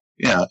 So,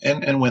 yeah,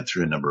 and went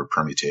through a number of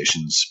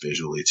permutations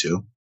visually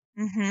too.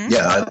 Mm-hmm.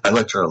 Yeah, I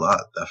liked her a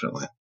lot,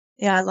 definitely.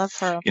 Yeah, I love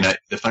her.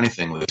 The funny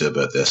thing, Lisa,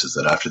 about this is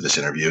that after this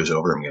interview is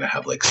over, I'm going to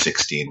have like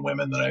 16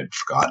 women that I'd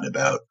forgotten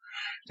about.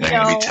 And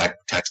I'm going to be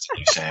texting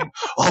you saying,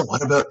 oh,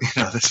 what about,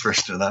 this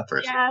person or that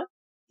person? Yeah.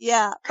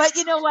 Yeah. But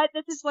you know what?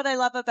 This is what I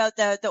love about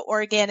the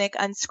organic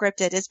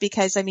unscripted is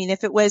because, I mean,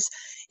 if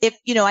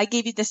I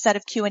gave you the set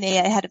of Q&A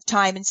ahead of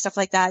time and stuff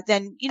like that,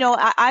 then,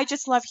 I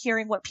just love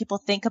hearing what people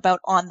think about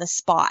on the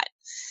spot.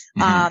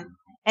 Mm-hmm.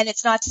 And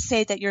it's not to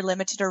say that you're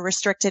limited or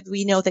restricted.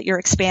 We know that you're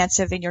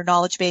expansive in your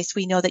knowledge base.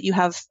 We know that you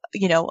have,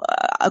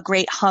 a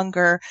great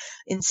hunger,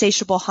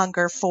 insatiable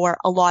hunger for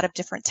a lot of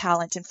different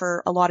talent and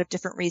for a lot of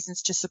different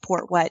reasons to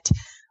support what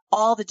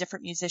all the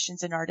different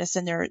musicians and artists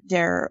and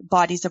their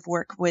bodies of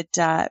work would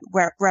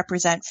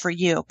represent for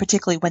you,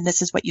 particularly when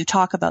this is what you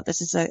talk about.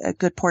 This is a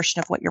good portion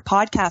of what your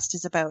podcast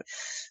is about.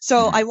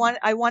 So mm-hmm.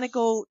 I want to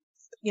go,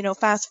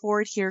 fast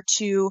forward here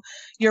to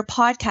your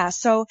podcast.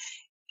 So,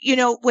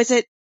 was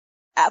it,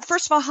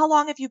 first of all, how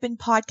long have you been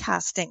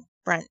podcasting,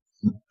 Brent?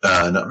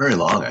 Not very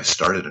long. I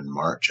started in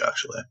March,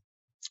 actually.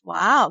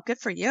 Wow. Good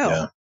for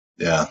you.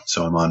 Yeah.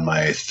 So I'm on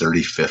my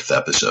 35th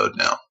episode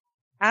now.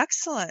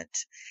 Excellent.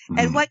 Mm-hmm.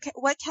 And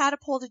what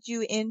catapulted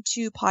you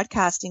into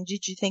podcasting?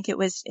 Did you think it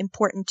was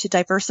important to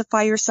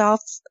diversify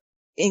yourself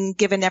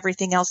given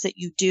everything else that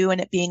you do and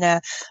it being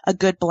a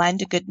good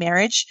blend, a good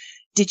marriage?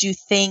 Did you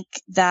think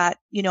that,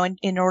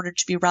 in order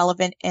to be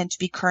relevant and to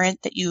be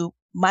current that you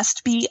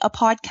must be a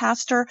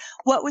podcaster?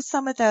 What was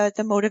some of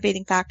the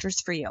motivating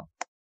factors for you?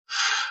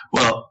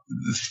 Well,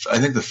 I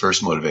think the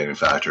first motivating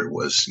factor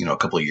was, a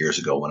couple of years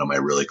ago, one of my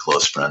really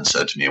close friends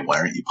said to me, "Why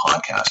aren't you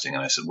podcasting?"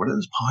 And I said, "What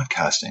is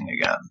podcasting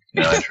again?"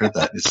 I've heard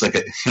that it's like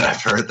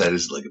I've heard that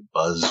is like a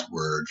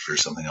buzzword for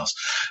something else.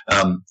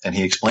 And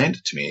he explained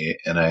it to me,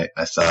 and I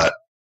thought,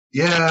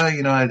 yeah,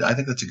 I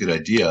think that's a good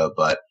idea,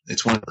 but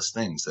it's one of those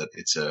things that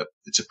it's a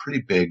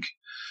pretty big,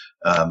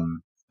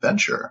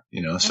 venture,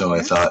 so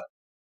I thought,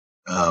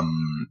 I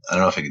don't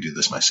know if I could do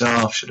this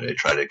myself. Should I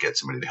try to get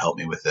somebody to help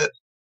me with it?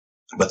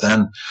 But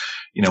then,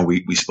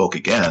 we spoke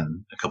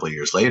again a couple of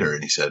years later,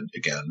 and he said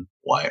again,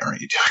 "Why aren't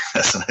you doing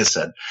this?" And I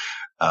said,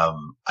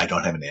 "I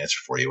don't have an answer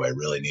for you. I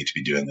really need to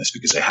be doing this,"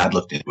 because I had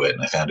looked into it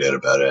and I found out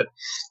about it.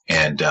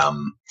 And,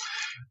 the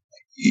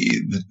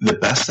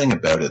best thing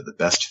about it, the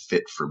best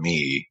fit for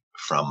me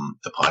from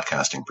the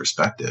podcasting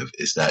perspective,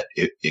 is that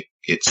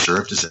it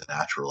served as a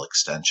natural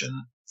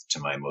extension to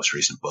my most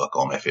recent book,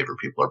 All My Favorite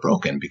People Are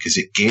Broken, because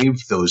it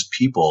gave those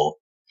people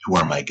who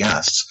are my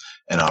guests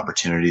an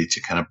opportunity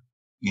to kind of,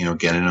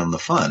 get in on the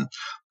fun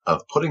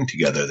of putting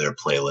together their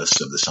playlists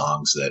of the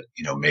songs that,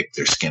 make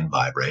their skin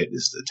vibrate,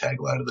 is the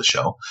tagline of the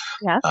show.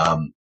 Yeah.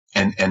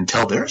 And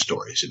tell their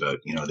stories about,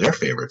 their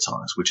favorite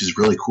songs, which is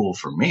really cool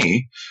for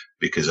me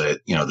because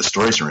the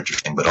stories are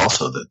interesting, but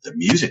also the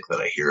music that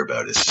I hear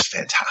about is just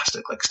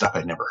fantastic, like stuff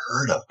I'd never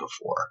heard of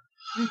before,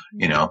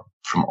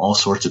 from all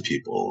sorts of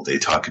people. They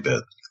talk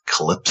about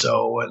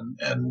calypso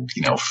and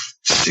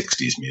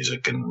 60s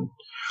music and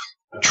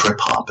trip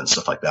hop and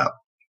stuff like that.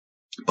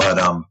 But,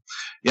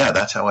 yeah,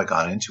 that's how I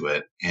got into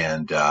it.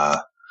 And,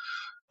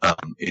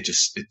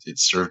 it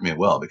served me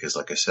well because,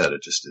 like I said,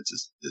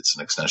 it's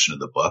an extension of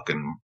the book,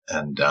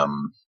 and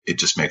it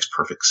just makes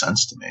perfect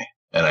sense to me.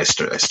 And I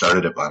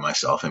started it by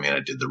myself. I mean,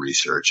 I did the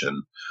research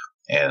and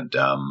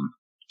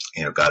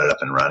got it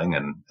up and running,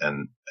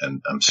 and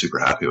I'm super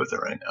happy with it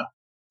right now.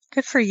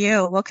 Good for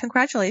you. Well,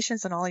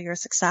 congratulations on all your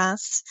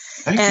success.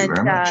 Thank you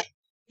very much.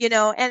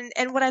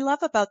 And what I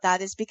love about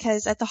that is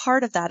because at the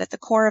heart of that, at the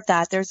core of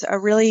that, there's a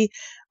really,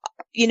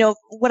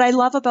 what I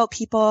love about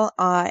people,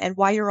 and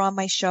why you're on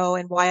my show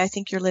and why I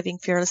think you're living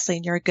fearlessly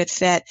and you're a good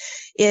fit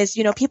is,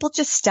 people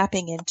just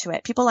stepping into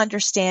it, people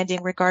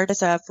understanding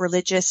regardless of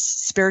religious,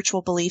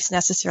 spiritual beliefs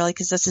necessarily,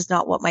 because this is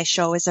not what my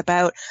show is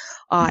about.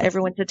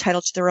 Everyone's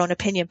entitled to their own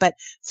opinion, but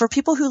for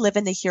people who live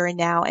in the here and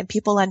now and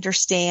people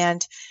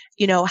understand,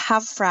 how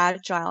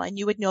fragile, and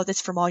you would know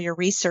this from all your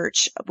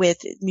research with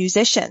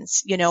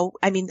musicians,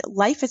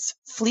 life is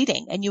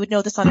fleeting, and you would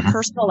know this on a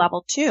personal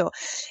level too.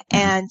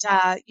 And,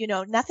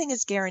 nothing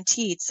is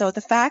guaranteed. So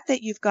the fact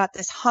that you've got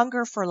this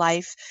hunger for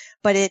life,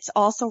 but it's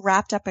also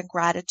wrapped up in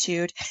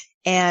gratitude.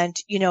 And,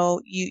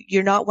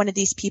 you're not one of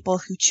these people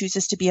who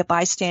chooses to be a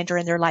bystander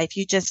in their life.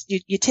 You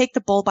take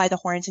the bull by the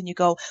horns and you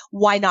go,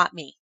 why not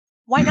me?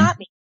 Why not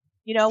me?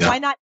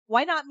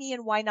 Why not me,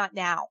 and why not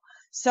now?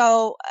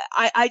 So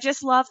I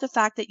just love the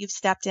fact that you've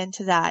stepped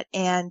into that.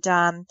 And,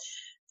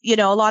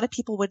 a lot of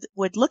people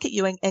would look at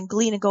you and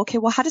glean and go, okay,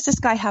 well, how does this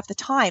guy have the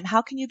time?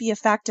 How can you be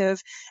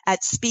effective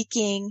at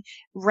speaking,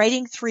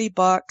 writing 3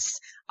 books,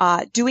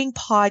 doing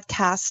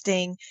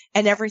podcasting,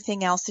 and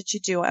everything else that you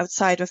do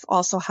outside of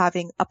also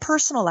having a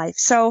personal life?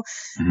 So,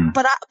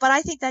 but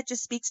I think that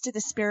just speaks to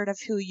the spirit of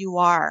who you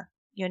are.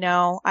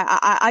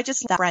 I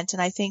just love that, Brent.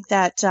 And I think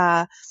that,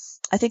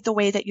 I think the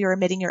way that you're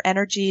emitting your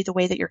energy, the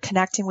way that you're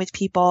connecting with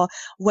people,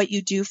 what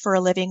you do for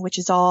a living, which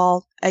is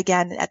all,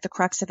 again, at the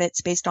crux of it,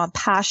 it's based on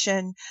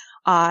passion.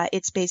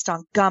 It's based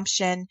on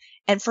gumption.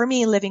 And for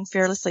me, living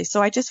fearlessly.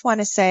 So I just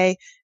want to say,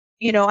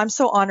 I'm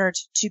so honored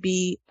to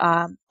be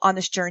on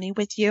this journey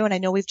with you. And I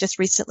know we've just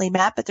recently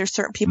met, but there's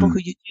certain people who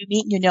you do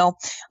meet and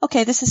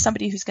okay, this is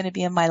somebody who's going to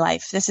be in my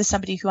life. This is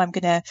somebody who I'm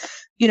going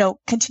to,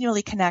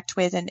 continually connect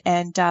with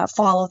and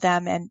follow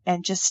them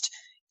and just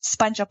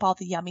sponge up all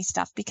the yummy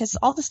stuff, because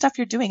all the stuff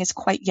you're doing is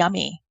quite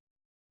yummy.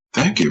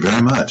 Thank you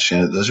very much.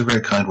 Yeah, those are very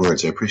kind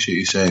words. I appreciate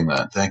you saying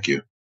that. Thank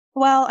you.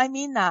 Well, I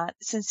mean that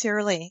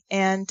sincerely.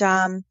 And,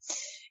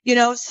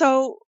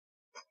 so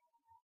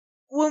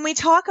when we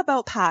talk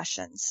about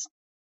passions,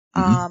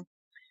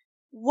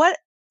 what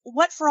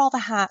for all the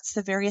hats,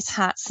 the various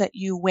hats that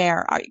you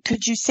wear,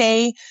 could you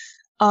say,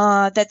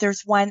 that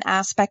there's one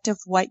aspect of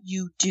what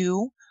you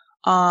do,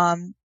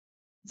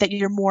 that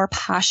you're more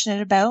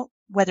passionate about?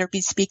 Whether it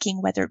be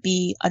speaking, whether it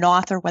be an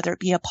author, whether it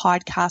be a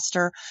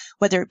podcaster,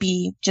 whether it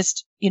be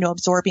just,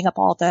 absorbing up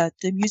all the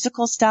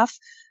musical stuff.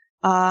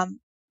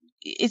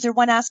 Is there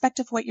one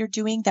aspect of what you're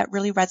doing that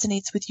really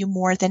resonates with you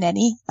more than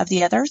any of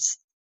the others?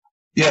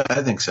 Yeah,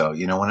 I think so.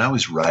 When I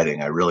was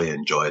writing, I really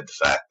enjoyed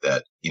the fact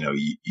that,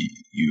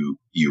 you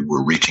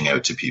were reaching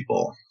out to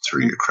people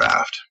through your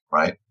craft,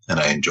 right? And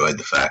I enjoyed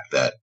the fact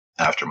that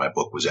after my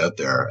book was out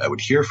there, I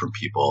would hear from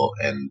people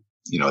and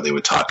they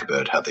would talk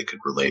about how they could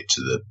relate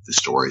to the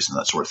stories and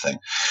that sort of thing.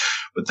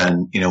 But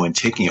then, in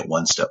taking it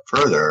one step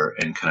further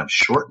and kind of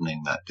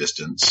shortening that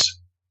distance,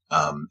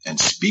 and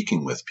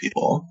speaking with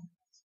people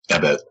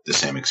about the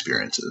same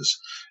experiences,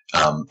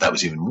 that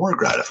was even more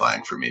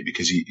gratifying for me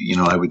because,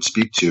 I would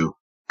speak to,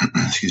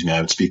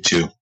 I would speak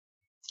to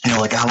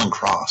like Alan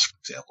Cross, for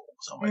example,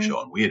 was on my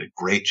show, and we had a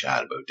great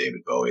chat about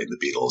David Bowie and the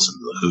Beatles and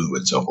the Who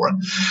and so forth.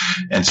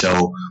 And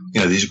so,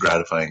 these are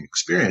gratifying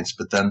experience,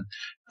 but then,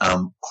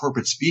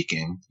 corporate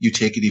speaking, you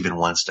take it even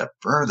one step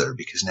further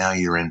because now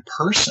you're in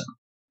person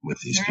with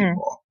these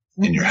people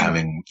and you're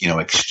having,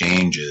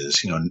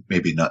 exchanges,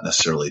 maybe not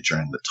necessarily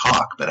during the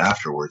talk, but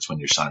afterwards when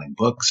you're signing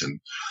books and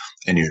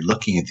you're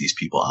looking at these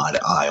people eye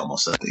to eye,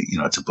 almost like,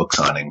 it's a book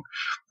signing.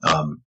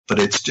 But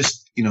it's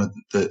just,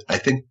 I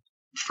think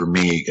for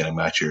me, getting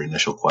back to your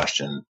initial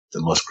question,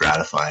 the most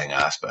gratifying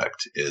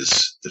aspect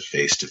is the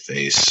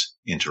face-to-face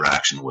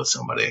interaction with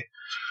somebody.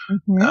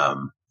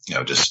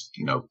 Just,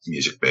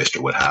 music-based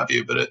or what have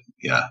you. But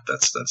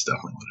that's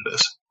definitely what it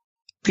is.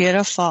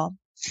 Beautiful.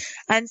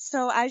 And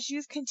so as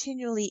you've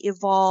continually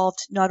evolved,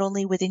 not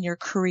only within your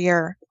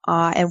career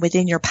and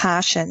within your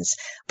passions,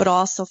 but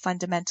also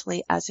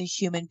fundamentally as a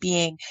human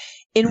being,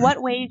 in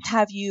what ways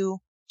have you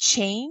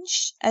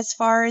changed as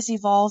far as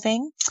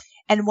evolving,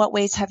 and what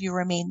ways have you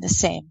remained the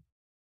same?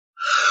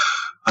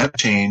 I've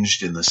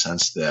changed in the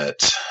sense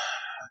that,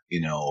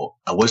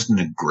 I wasn't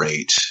a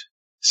great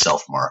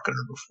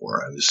self-marketer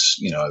before. I was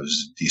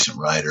a decent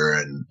writer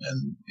and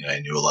I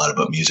knew a lot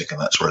about music and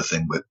that sort of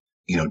thing, but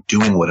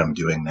doing what I'm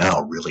doing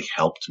now really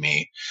helped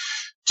me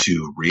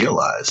to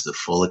realize the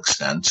full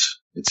extent.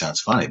 It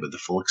sounds funny, but the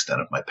full extent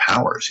of my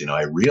powers.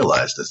 I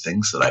realized the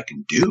things that I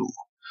can do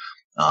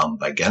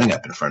by getting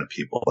up in front of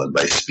people and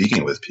by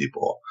speaking with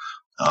people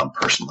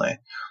personally.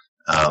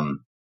 And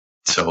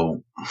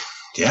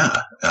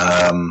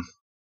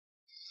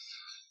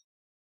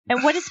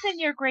what has been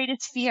your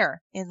greatest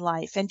fear in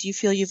life, and do you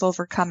feel you've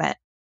overcome it?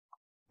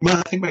 Well,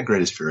 I think my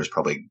greatest fear is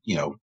probably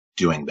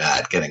doing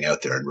that, getting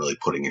out there and really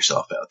putting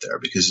yourself out there,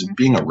 because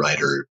being a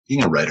writer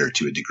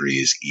to a degree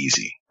is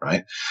easy,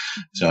 right?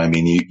 So, I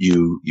mean,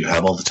 you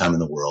have all the time in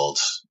the world,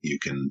 you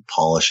can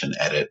polish and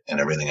edit and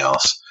everything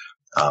else.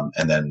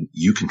 And then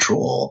you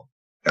control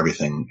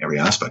everything, every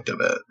aspect of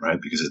it, right?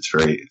 Because it's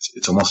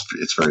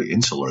very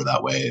insular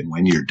that way. And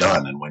when you're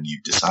done and when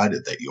you've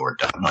decided that you're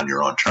done on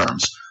your own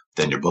terms,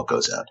 then your book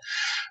goes out.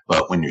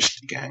 But when you're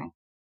speaking,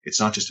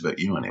 it's not just about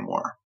you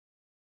anymore.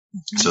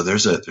 So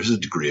there's a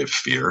degree of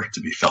fear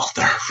to be felt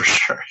there for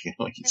sure.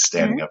 You're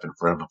standing up in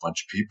front of a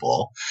bunch of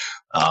people,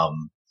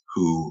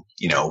 who,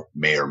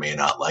 may or may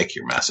not like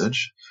your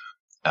message.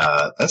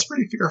 That's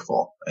pretty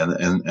fearful.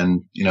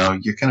 And,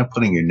 you're kind of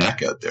putting your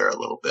neck out there a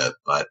little bit,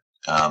 but,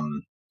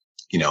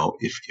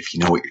 if you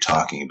know what you're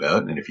talking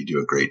about and if you do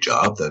a great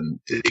job, then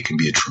it can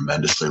be a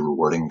tremendously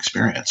rewarding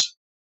experience.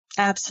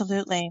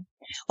 Absolutely.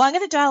 Well, I'm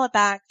going to dial it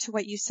back to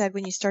what you said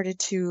when you started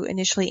to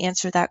initially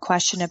answer that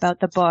question about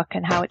the book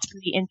and how it's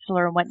pretty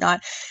insular and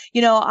whatnot.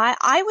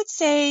 I would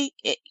say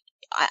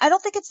I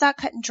don't think it's that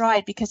cut and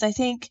dried, because I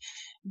think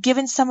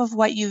given some of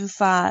what you've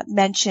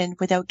mentioned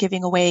without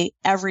giving away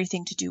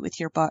everything to do with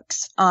your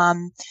books, I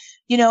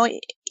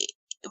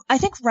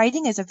think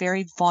writing is a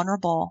very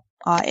vulnerable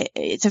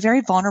it's a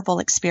very vulnerable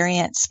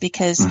experience,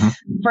 because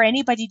for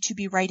anybody to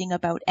be writing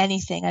about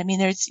anything, I mean,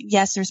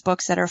 there's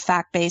books that are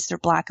fact-based, they're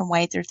black and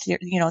white, they're,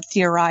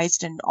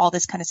 theorized and all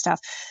this kind of stuff.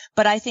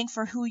 But I think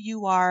for who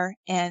you are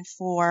and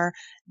for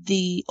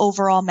the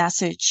overall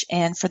message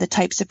and for the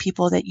types of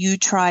people that you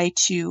try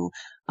to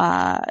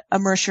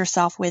immerse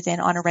yourself within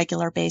on a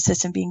regular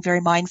basis, and being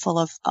very mindful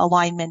of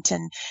alignment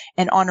and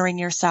honoring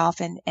yourself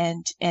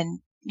and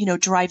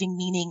driving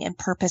meaning and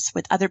purpose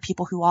with other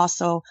people who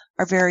also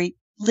are very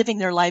living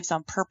their lives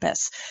on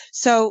purpose.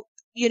 So,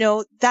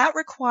 that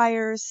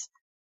requires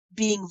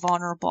being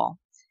vulnerable.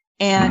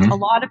 And a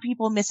lot of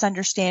people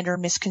misunderstand or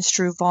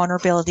misconstrue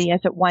vulnerability,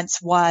 as it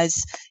once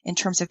was, in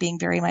terms of being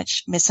very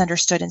much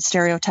misunderstood and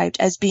stereotyped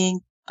as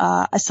being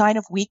a sign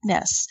of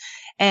weakness.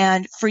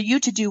 And for you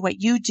to do what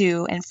you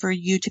do, and for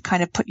you to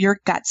kind of put your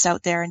guts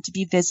out there and to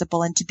be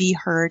visible and to be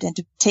heard and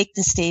to take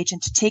the stage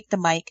and to take the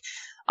mic,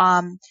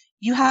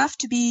 you have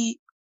to be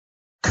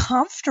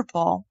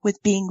comfortable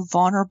with being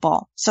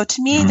vulnerable. So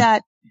to me,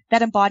 that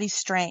embodies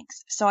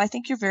strength. So I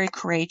think you're very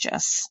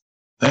courageous.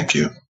 Thank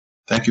you.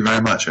 Thank you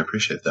very much. I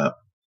appreciate that.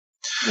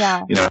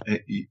 Yeah.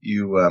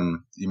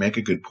 You make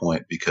a good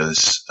point,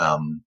 because,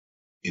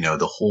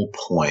 the whole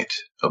point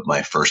of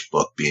my first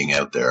book being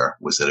out there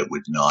was that it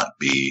would not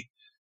be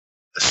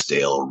a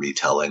stale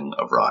retelling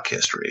of rock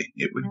history.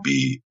 It would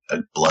be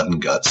a blood and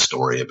guts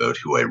story about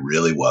who I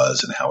really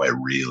was and how I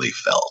really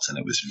felt. And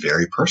it was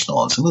very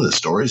personal. And some of the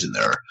stories in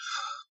there,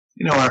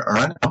 are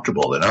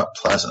uncomfortable. They're not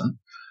pleasant,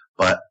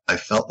 but I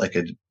felt like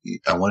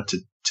I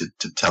wanted to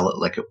tell it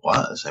like it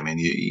was. I mean,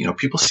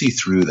 people see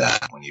through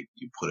that when you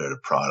put out a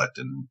product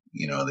and,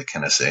 they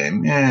kind of say,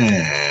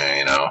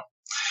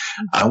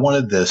 I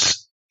wanted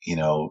this,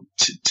 to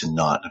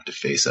not have to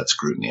face that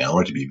scrutiny. I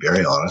wanted to be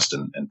very honest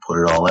and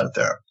put it all out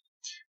there.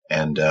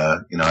 And,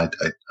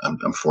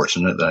 I'm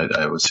fortunate that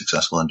I was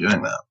successful in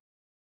doing that.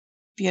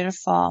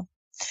 Beautiful.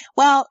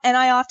 Well, and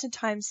I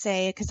oftentimes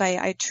say, because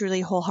I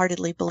truly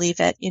wholeheartedly believe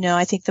it,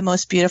 I think the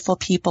most beautiful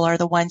people are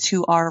the ones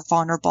who are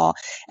vulnerable.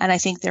 And I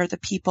think they're the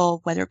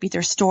people, whether it be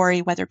their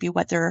story, whether it be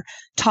what they're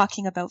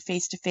talking about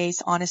face to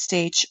face, on a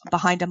stage,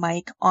 behind a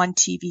mic, on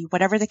TV,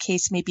 whatever the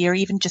case may be, or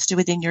even just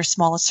within your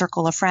smallest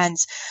circle of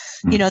friends,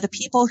 the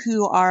people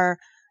who are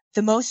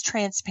the most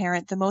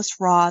transparent, the most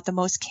raw, the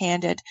most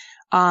candid,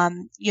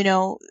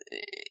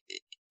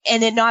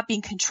 and it not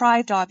being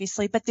contrived,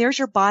 obviously, but there's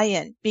your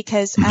buy-in,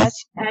 because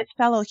as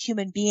fellow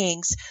human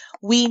beings,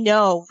 we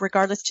know,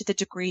 regardless to the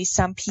degree,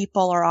 some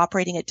people are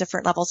operating at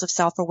different levels of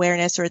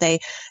self-awareness, or they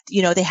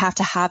have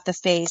to have the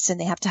face, and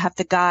they have to have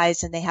the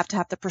guise, and they have to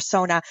have the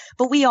persona.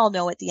 But we all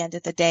know at the end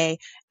of the day,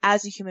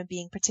 as a human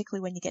being,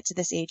 particularly when you get to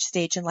this age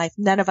stage in life,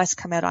 none of us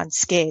come out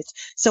unscathed.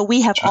 So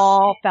we have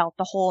all felt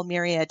the whole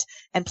myriad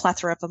and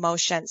plethora of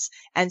emotions.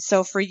 And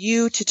so for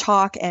you to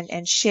talk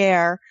and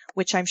share,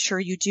 which I'm sure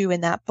you do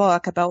in that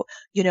book, about,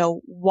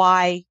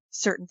 why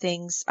certain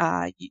things,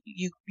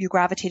 you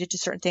gravitated to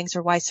certain things,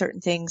 or why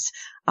certain things,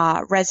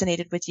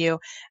 resonated with you,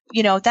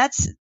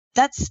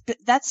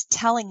 that's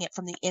telling it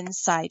from the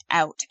inside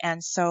out.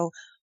 And so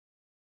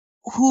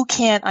who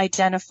can't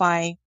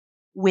identify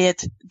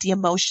with the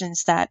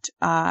emotions that,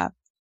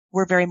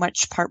 were very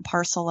much part and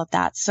parcel of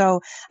that.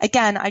 So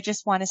again, I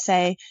just want to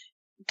say,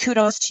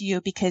 kudos to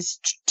you, because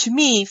to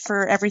me,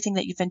 for everything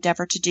that you've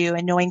endeavored to do,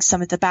 and knowing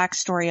some of the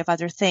backstory of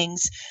other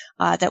things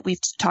that we've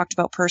talked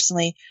about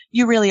personally,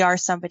 you really are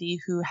somebody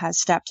who has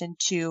stepped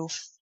into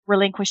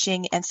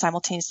relinquishing and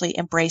simultaneously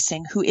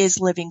embracing, who is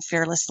living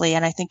fearlessly.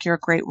 And I think you're a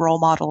great role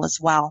model as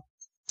well.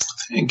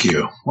 Thank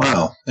you.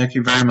 Wow. Thank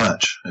you very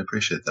much. I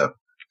appreciate that.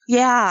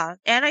 Yeah.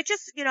 And I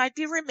just, I'd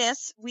be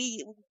remiss.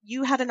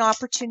 You had an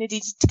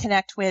opportunity to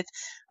connect with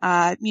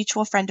a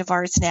mutual friend of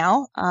ours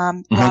now,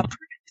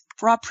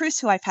 Rob Pruce,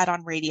 who I've had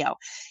on radio.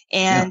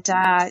 And,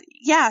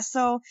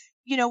 so,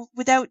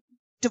 without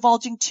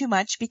divulging too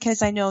much,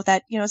 because I know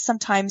that,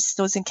 sometimes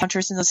those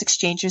encounters and those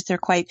exchanges, they're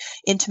quite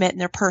intimate and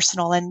they're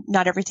personal, and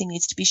not everything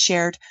needs to be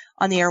shared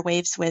on the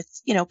airwaves with,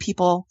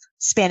 people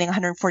spanning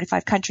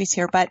 145 countries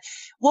here. But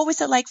what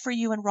was it like for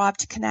you and Rob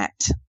to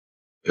connect?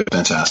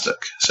 Fantastic.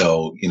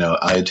 So,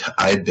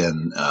 I'd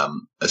been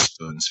a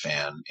Spoons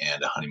fan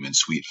and a Honeymoon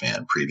Suite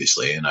fan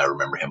previously, and I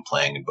remember him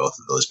playing in both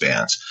of those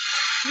bands.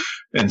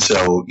 And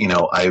so,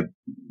 I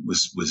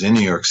was in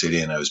New York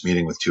City, and I was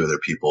meeting with two other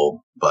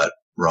people, but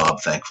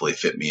Rob thankfully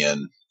fit me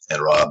in.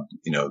 And Rob,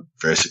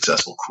 very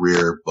successful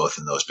career, both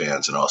in those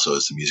bands and also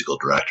as the musical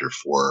director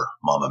for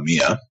Mamma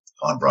Mia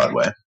on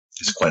Broadway.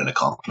 It's quite an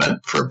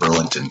accomplishment for a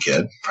Burlington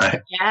kid,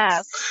 right?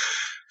 Yes.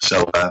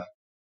 So,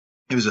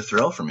 it was a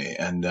thrill for me.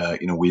 And,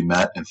 we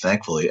met, and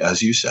thankfully,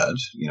 as you said,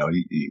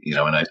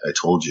 and I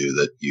told you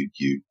that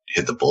you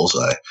hit the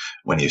bullseye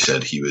when you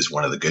said he was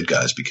one of the good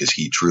guys, because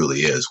he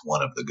truly is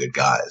one of the good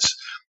guys.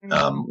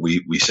 Mm-hmm.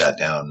 We sat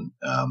down,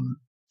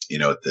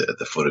 at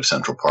the foot of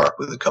Central Park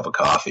with a cup of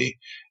coffee,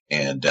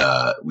 and,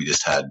 we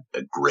just had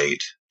a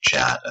great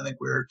chat. I think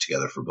we were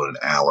together for about an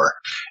hour,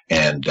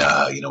 and,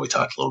 we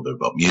talked a little bit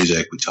about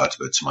music. We talked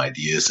about some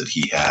ideas that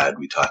he had.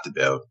 We talked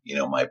about,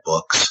 my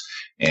books.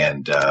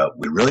 And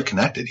we really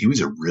connected. He was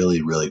a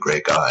really, really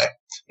great guy.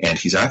 And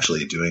he's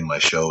actually doing my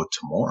show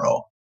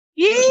tomorrow.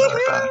 Yee-hoo! As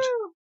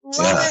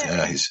a matter of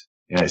fact.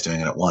 He's doing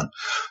it at 1.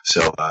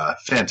 So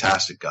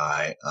fantastic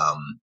guy.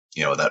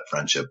 That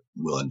friendship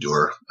will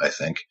endure, I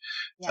think.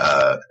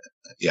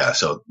 Yeah.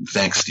 So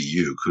thanks to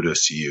you.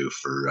 Kudos to you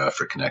for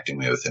connecting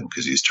me with him,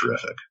 because he's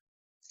terrific.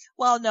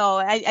 Well, no,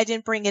 I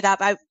didn't bring it up.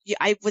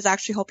 I was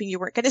actually hoping you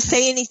weren't going to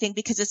say anything,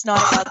 because it's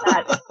not about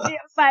that.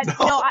 But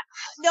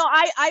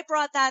I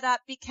brought that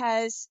up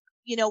because,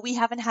 we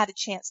haven't had a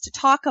chance to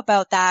talk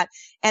about that,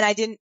 and I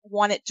didn't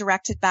want it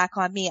directed back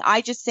on me.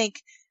 I just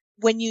think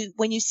when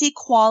you see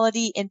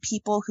quality in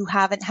people who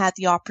haven't had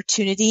the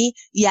opportunity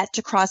yet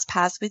to cross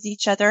paths with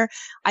each other,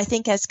 I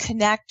think as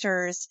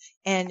connectors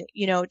and,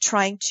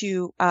 trying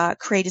to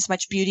create as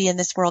much beauty in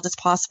this world as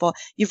possible,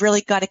 you've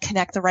really got to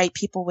connect the right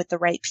people with the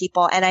right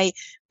people. And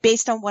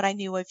based on what I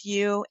knew of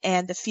you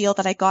and the feel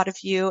that I got of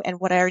you and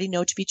what I already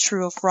know to be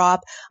true of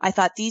Rob, I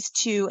thought these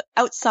two,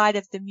 outside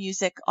of the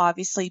music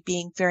obviously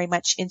being very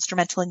much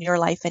instrumental in your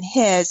life and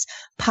his,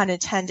 pun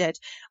intended,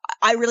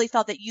 I really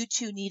felt that you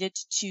two needed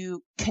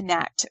to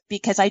connect,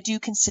 because I do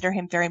consider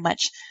him very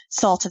much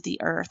salt of the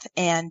earth.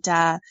 And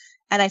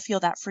I feel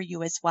that for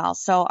you as well.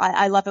 So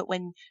I love it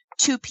when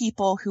two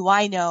people who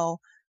I know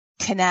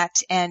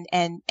connect and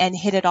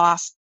hit it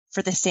off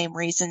for the same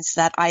reasons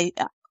that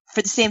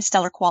for the same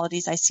stellar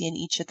qualities I see in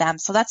each of them.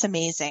 So that's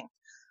amazing.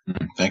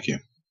 Thank you.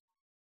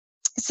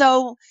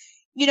 So,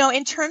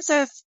 in terms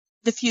of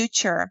the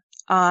future,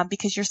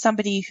 because you're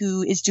somebody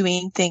who is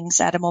doing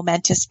things at a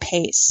momentous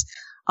pace,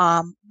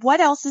 what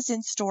else is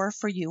in store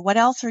for you? What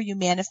else are you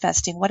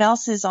manifesting? What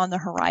else is on the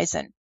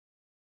horizon?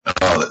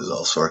 Oh, there's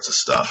all sorts of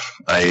stuff.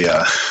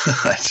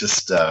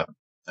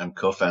 I'm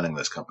co-founding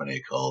this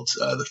company called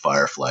the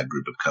Firefly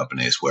Group of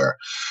Companies, where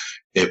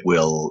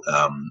it'll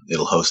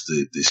host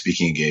the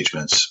speaking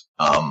engagements.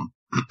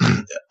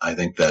 I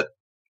think that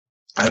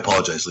I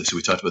apologize, Lisa.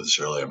 We talked about this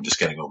earlier. I'm just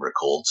getting over a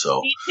cold,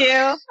 so Me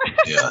too.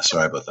 yeah,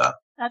 sorry about that.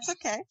 That's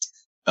okay.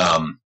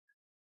 I'm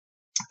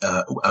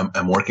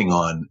working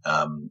on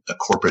a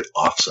corporate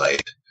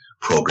offsite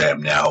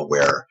program now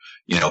where,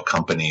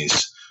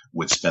 companies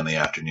would spend the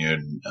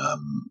afternoon,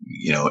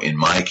 in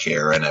my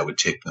care, and I would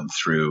take them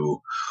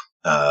through,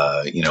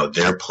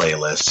 their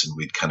playlists, and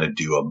we'd kind of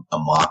do a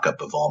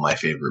mock-up of all my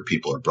favorite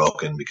People Are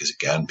Broken, because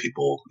again,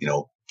 people,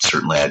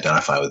 certainly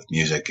identify with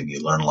music, and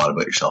you learn a lot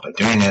about yourself by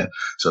doing it.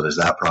 So there's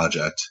that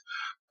project.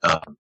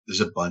 There's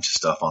a bunch of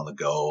stuff on the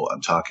go. I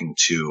talked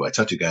to a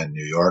guy in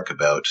New York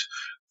about,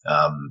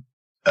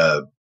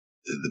 the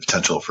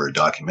potential for a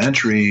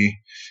documentary,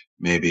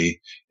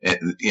 maybe.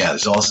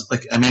 There's also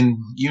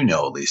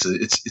Lisa,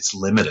 it's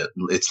limited.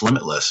 It's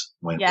limitless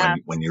when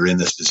you're in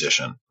this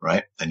position,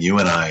 right? And you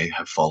and I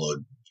have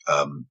followed,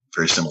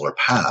 very similar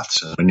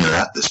paths. And when you're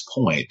at this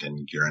point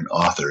and you're an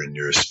author and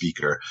you're a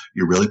speaker,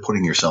 you're really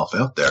putting yourself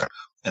out there.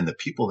 And the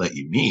people that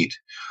you meet,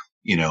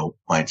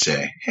 might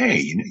say,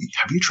 hey,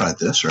 have you tried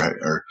this?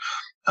 Or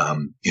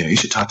you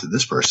should talk to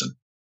this person.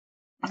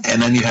 And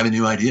then you have a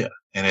new idea.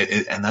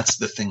 And that's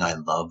the thing I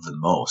love the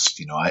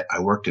most. I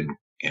worked in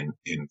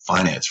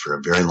finance for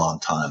a very long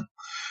time.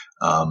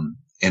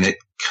 And it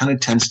kind of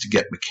tends to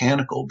get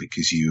mechanical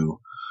because you're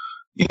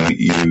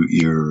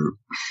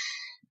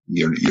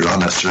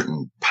on a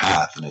certain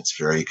path, and it's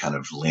very kind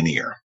of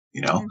linear,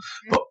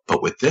 Mm-hmm.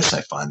 But with this,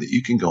 I find that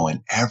you can go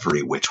in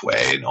every which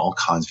way in all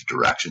kinds of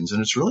directions,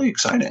 and it's really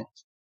exciting.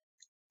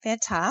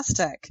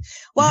 Fantastic.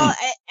 Well,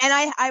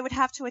 and I would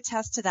have to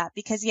attest to that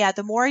because,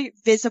 the more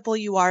visible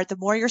you are, the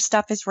more your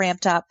stuff is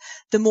ramped up,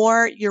 the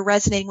more you're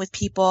resonating with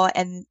people.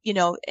 And, we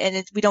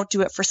don't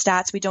do it for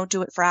stats. We don't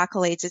do it for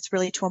accolades. It's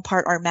really to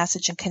impart our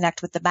message and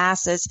connect with the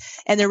masses.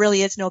 And there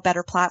really is no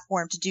better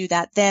platform to do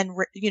that than,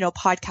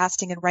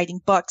 podcasting and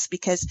writing books,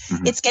 because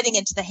it's getting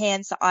into the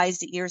hands, the eyes,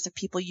 the ears of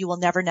people you will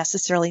never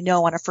necessarily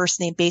know on a first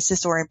name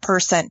basis or in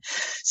person.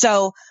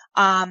 So,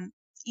 and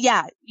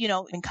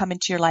come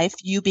into your life,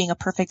 you being a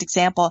perfect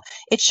example,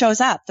 it shows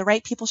up. The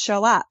right people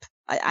show up.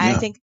 I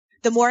think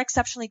the more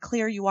exceptionally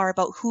clear you are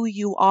about who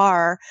you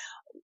are,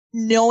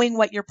 knowing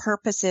what your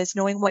purpose is,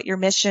 knowing what your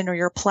mission or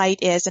your plight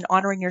is, and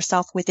honoring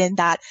yourself within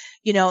that,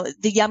 the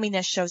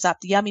yumminess shows up,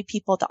 the yummy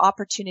people, the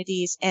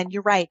opportunities. And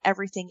you're right,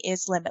 everything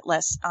is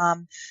limitless.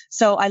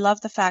 So I love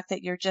the fact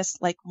that you're just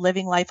like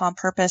living life on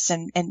purpose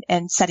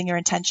and setting your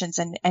intentions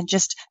and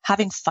just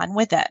having fun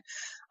with it.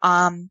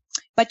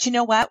 But you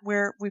know what?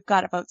 We've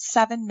got about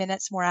 7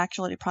 minutes, more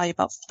accurately, probably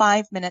about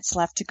 5 minutes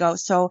left to go.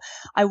 So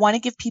I want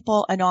to give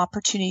people an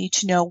opportunity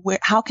to know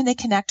how can they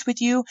connect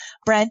with you?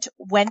 Brent,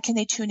 when can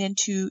they tune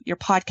into your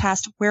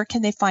podcast? Where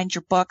can they find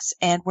your books,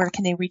 and where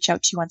can they reach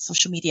out to you on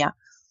social media?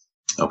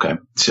 Okay.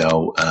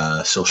 So,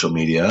 social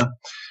media,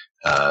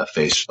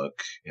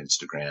 Facebook,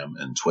 Instagram,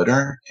 and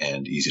Twitter,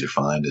 and easy to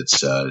find.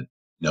 It's,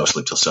 No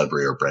Sleep Till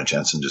Sudbury or Brent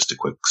Jensen, just a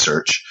quick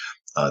search.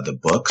 The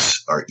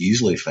books are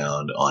easily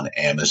found on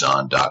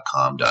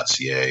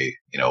Amazon.com.ca,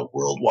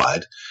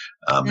 worldwide.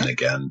 And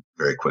again,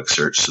 very quick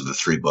search. So the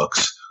 3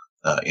 books,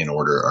 in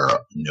order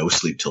are No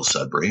Sleep Till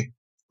Sudbury,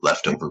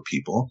 Leftover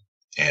People,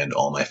 and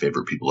All My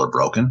Favorite People Are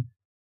Broken.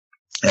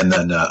 And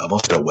then, I've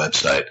also got a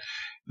website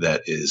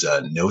that is,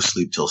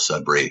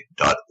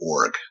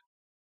 nosleeptillsudbury.org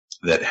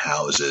that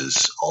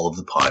houses all of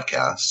the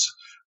podcasts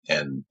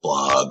and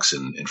blogs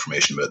and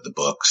information about the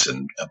books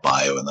and a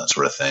bio and that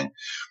sort of thing.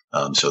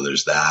 So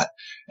there's that.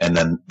 And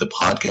then the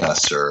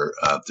podcasts are,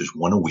 there's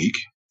one a week.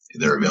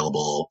 They're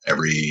available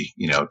every,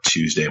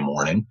 Tuesday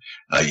morning.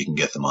 You can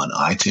get them on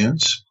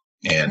iTunes.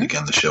 And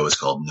again, the show is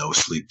called No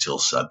Sleep Till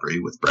Sudbury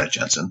with Brent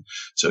Jensen.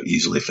 So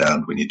easily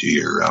found when you do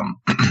your,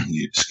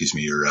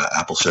 your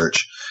Apple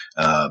search.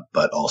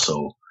 But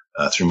also,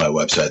 through my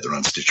website, they're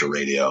on Stitcher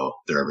Radio.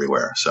 They're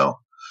everywhere. So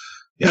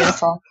yeah.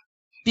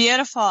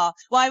 Beautiful.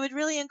 Well, I would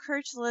really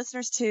encourage the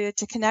listeners to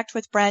connect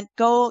with Brent.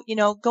 Go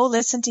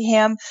listen to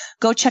him.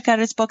 Go check out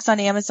his books on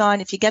Amazon.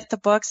 If you get the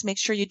books, make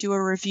sure you do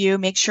a review.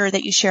 Make sure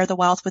that you share the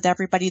wealth with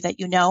everybody that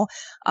you know.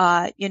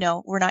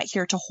 We're not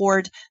here to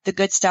hoard the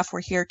good stuff.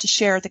 We're here to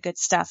share the good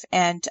stuff,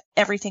 and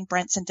everything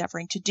Brent's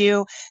endeavoring to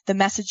do, the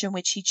message in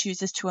which he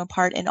chooses to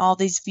impart in all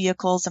these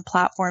vehicles and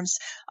platforms,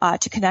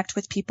 to connect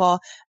with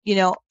people,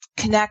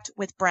 connect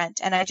with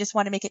Brent. And I just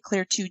want to make it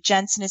clear too,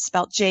 Jensen is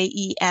spelled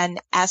Jensen,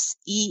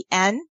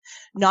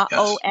 not Yes.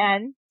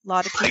 O-N. A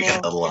lot of people, I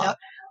get that a lot.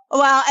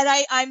 Well,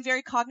 and I'm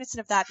very cognizant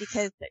of that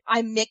because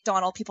I'm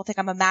McDonald. People think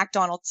I'm a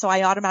MacDonald. So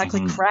I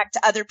automatically correct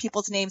other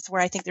people's names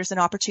where I think there's an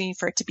opportunity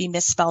for it to be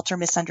misspelt or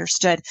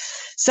misunderstood.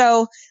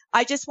 So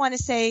I just want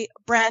to say,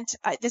 Brent,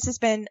 this has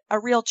been a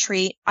real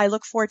treat. I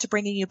look forward to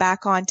bringing you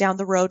back on down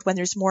the road when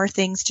there's more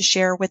things to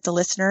share with the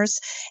listeners.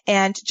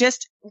 And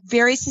just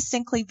very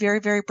succinctly, very,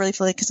 very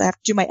briefly, because I have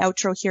to do my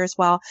outro here as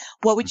well.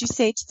 What would you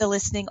say to the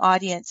listening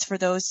audience for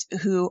those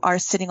who are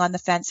sitting on the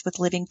fence with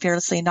living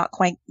fearlessly and not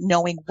quite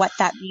knowing what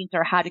that means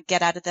or how to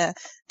get out of the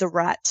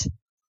rut?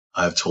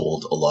 I've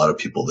told a lot of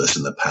people this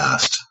in the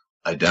past.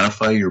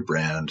 Identify your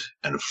brand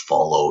and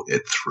follow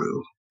it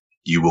through.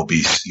 You will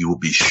be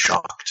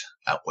shocked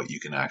at what you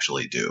can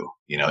actually do.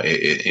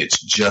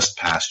 It's just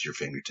past your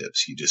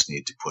fingertips. You just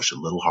need to push a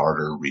little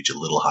harder, reach a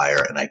little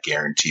higher, and I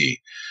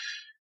guarantee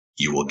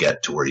you will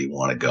get to where you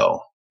want to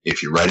go.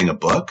 If you're writing a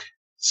book,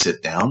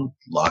 sit down,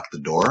 lock the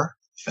door,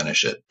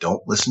 finish it.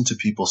 Don't listen to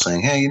people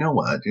saying, hey, you know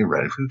what? You're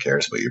ready. Who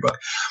cares about your book?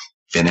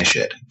 Finish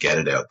it. Get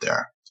it out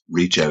there.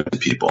 Reach out to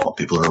people.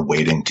 People are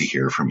waiting to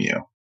hear from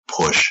you.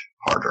 Push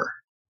harder.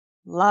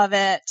 Love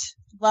it.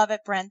 Love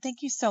it, Brent.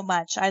 Thank you so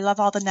much. I love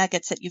all the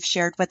nuggets that you've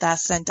shared with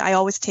us. And I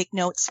always take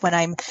notes when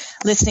I'm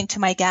listening to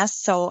my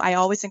guests. So I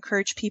always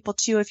encourage people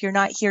to, if you're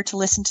not here to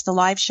listen to the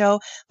live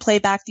show, play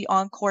back the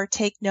encore,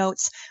 take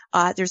notes.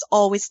 There's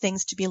always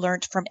things to be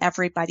learned from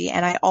everybody.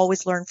 And I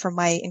always learn from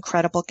my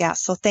incredible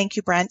guests. So thank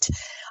you, Brent.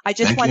 I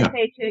just want to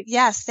say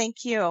yes,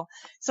 thank you.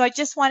 So I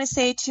just want to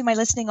say to my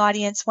listening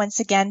audience, once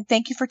again,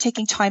 thank you for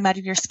taking time out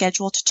of your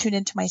schedule to tune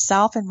into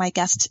myself and my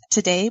guest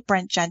today,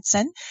 Brent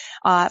Jensen.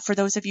 For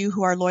those of you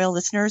who are loyal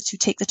listeners who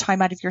take the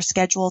time out of your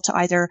schedule to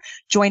either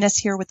join us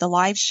here with the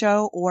live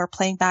show or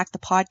playing back the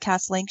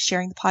podcast link,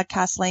 sharing the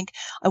podcast link,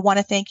 I want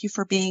to thank you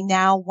for being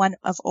now one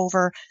of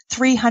over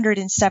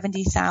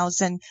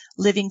 370,000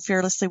 Living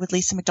Fearlessly with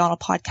Lisa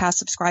McDonald podcast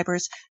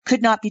subscribers.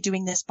 Could not be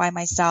doing this by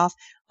myself.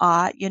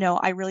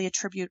 I really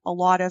attribute a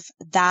lot of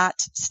that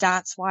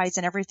stats wise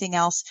and everything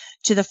else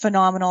to the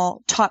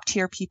phenomenal top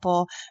tier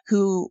people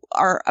who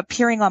are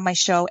appearing on my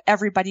show.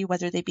 Everybody,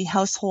 whether they be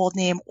household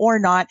name or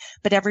not,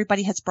 but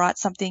everybody has brought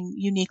something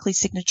uniquely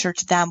signature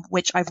to them,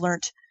 which I've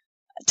learned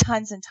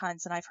tons and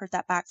tons. And I've heard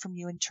that back from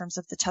you in terms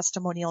of the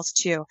testimonials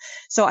too.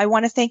 So I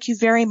want to thank you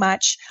very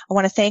much. I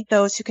want to thank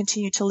those who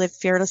continue to live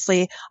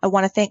fearlessly. I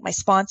want to thank my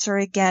sponsor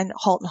again,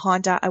 Halton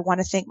Honda. I want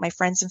to thank my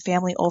friends and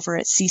family over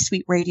at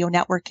C-Suite Radio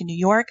Network in New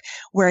York,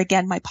 where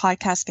again, my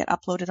podcasts get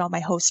uploaded on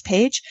my host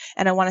page.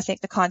 And I want to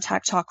thank the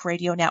Contact Talk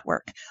Radio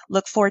Network.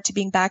 Look forward to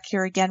being back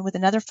here again with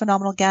another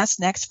phenomenal guest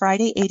next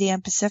Friday, 8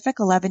 a.m. Pacific,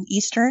 11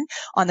 Eastern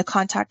on the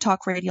Contact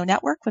Talk Radio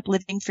Network with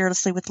Living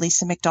Fearlessly with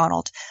Lisa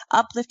McDonald.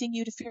 Uplifting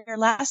you to fear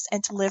less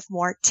and to live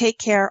more. Take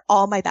care.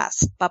 All my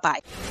best. Bye-bye.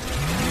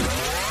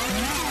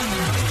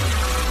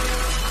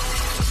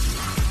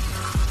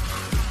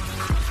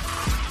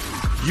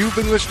 You've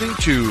been listening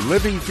to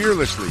Living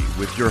Fearlessly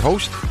with your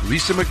host,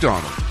 Lisa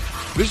McDonald.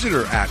 Visit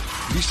her at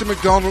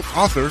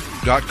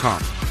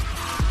lisamcdonaldauthor.com.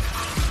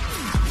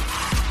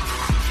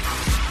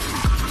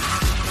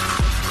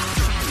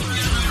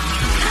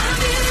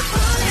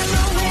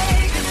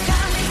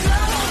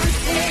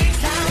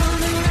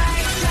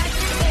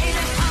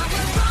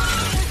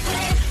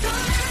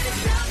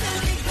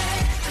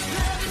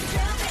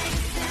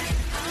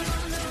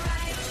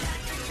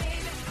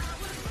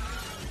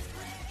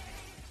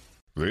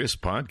 This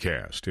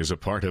podcast is a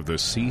part of the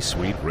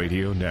C-Suite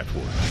Radio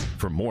Network.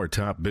 For more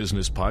top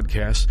business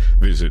podcasts,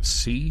 visit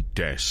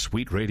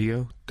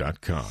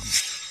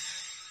c-suiteradio.com.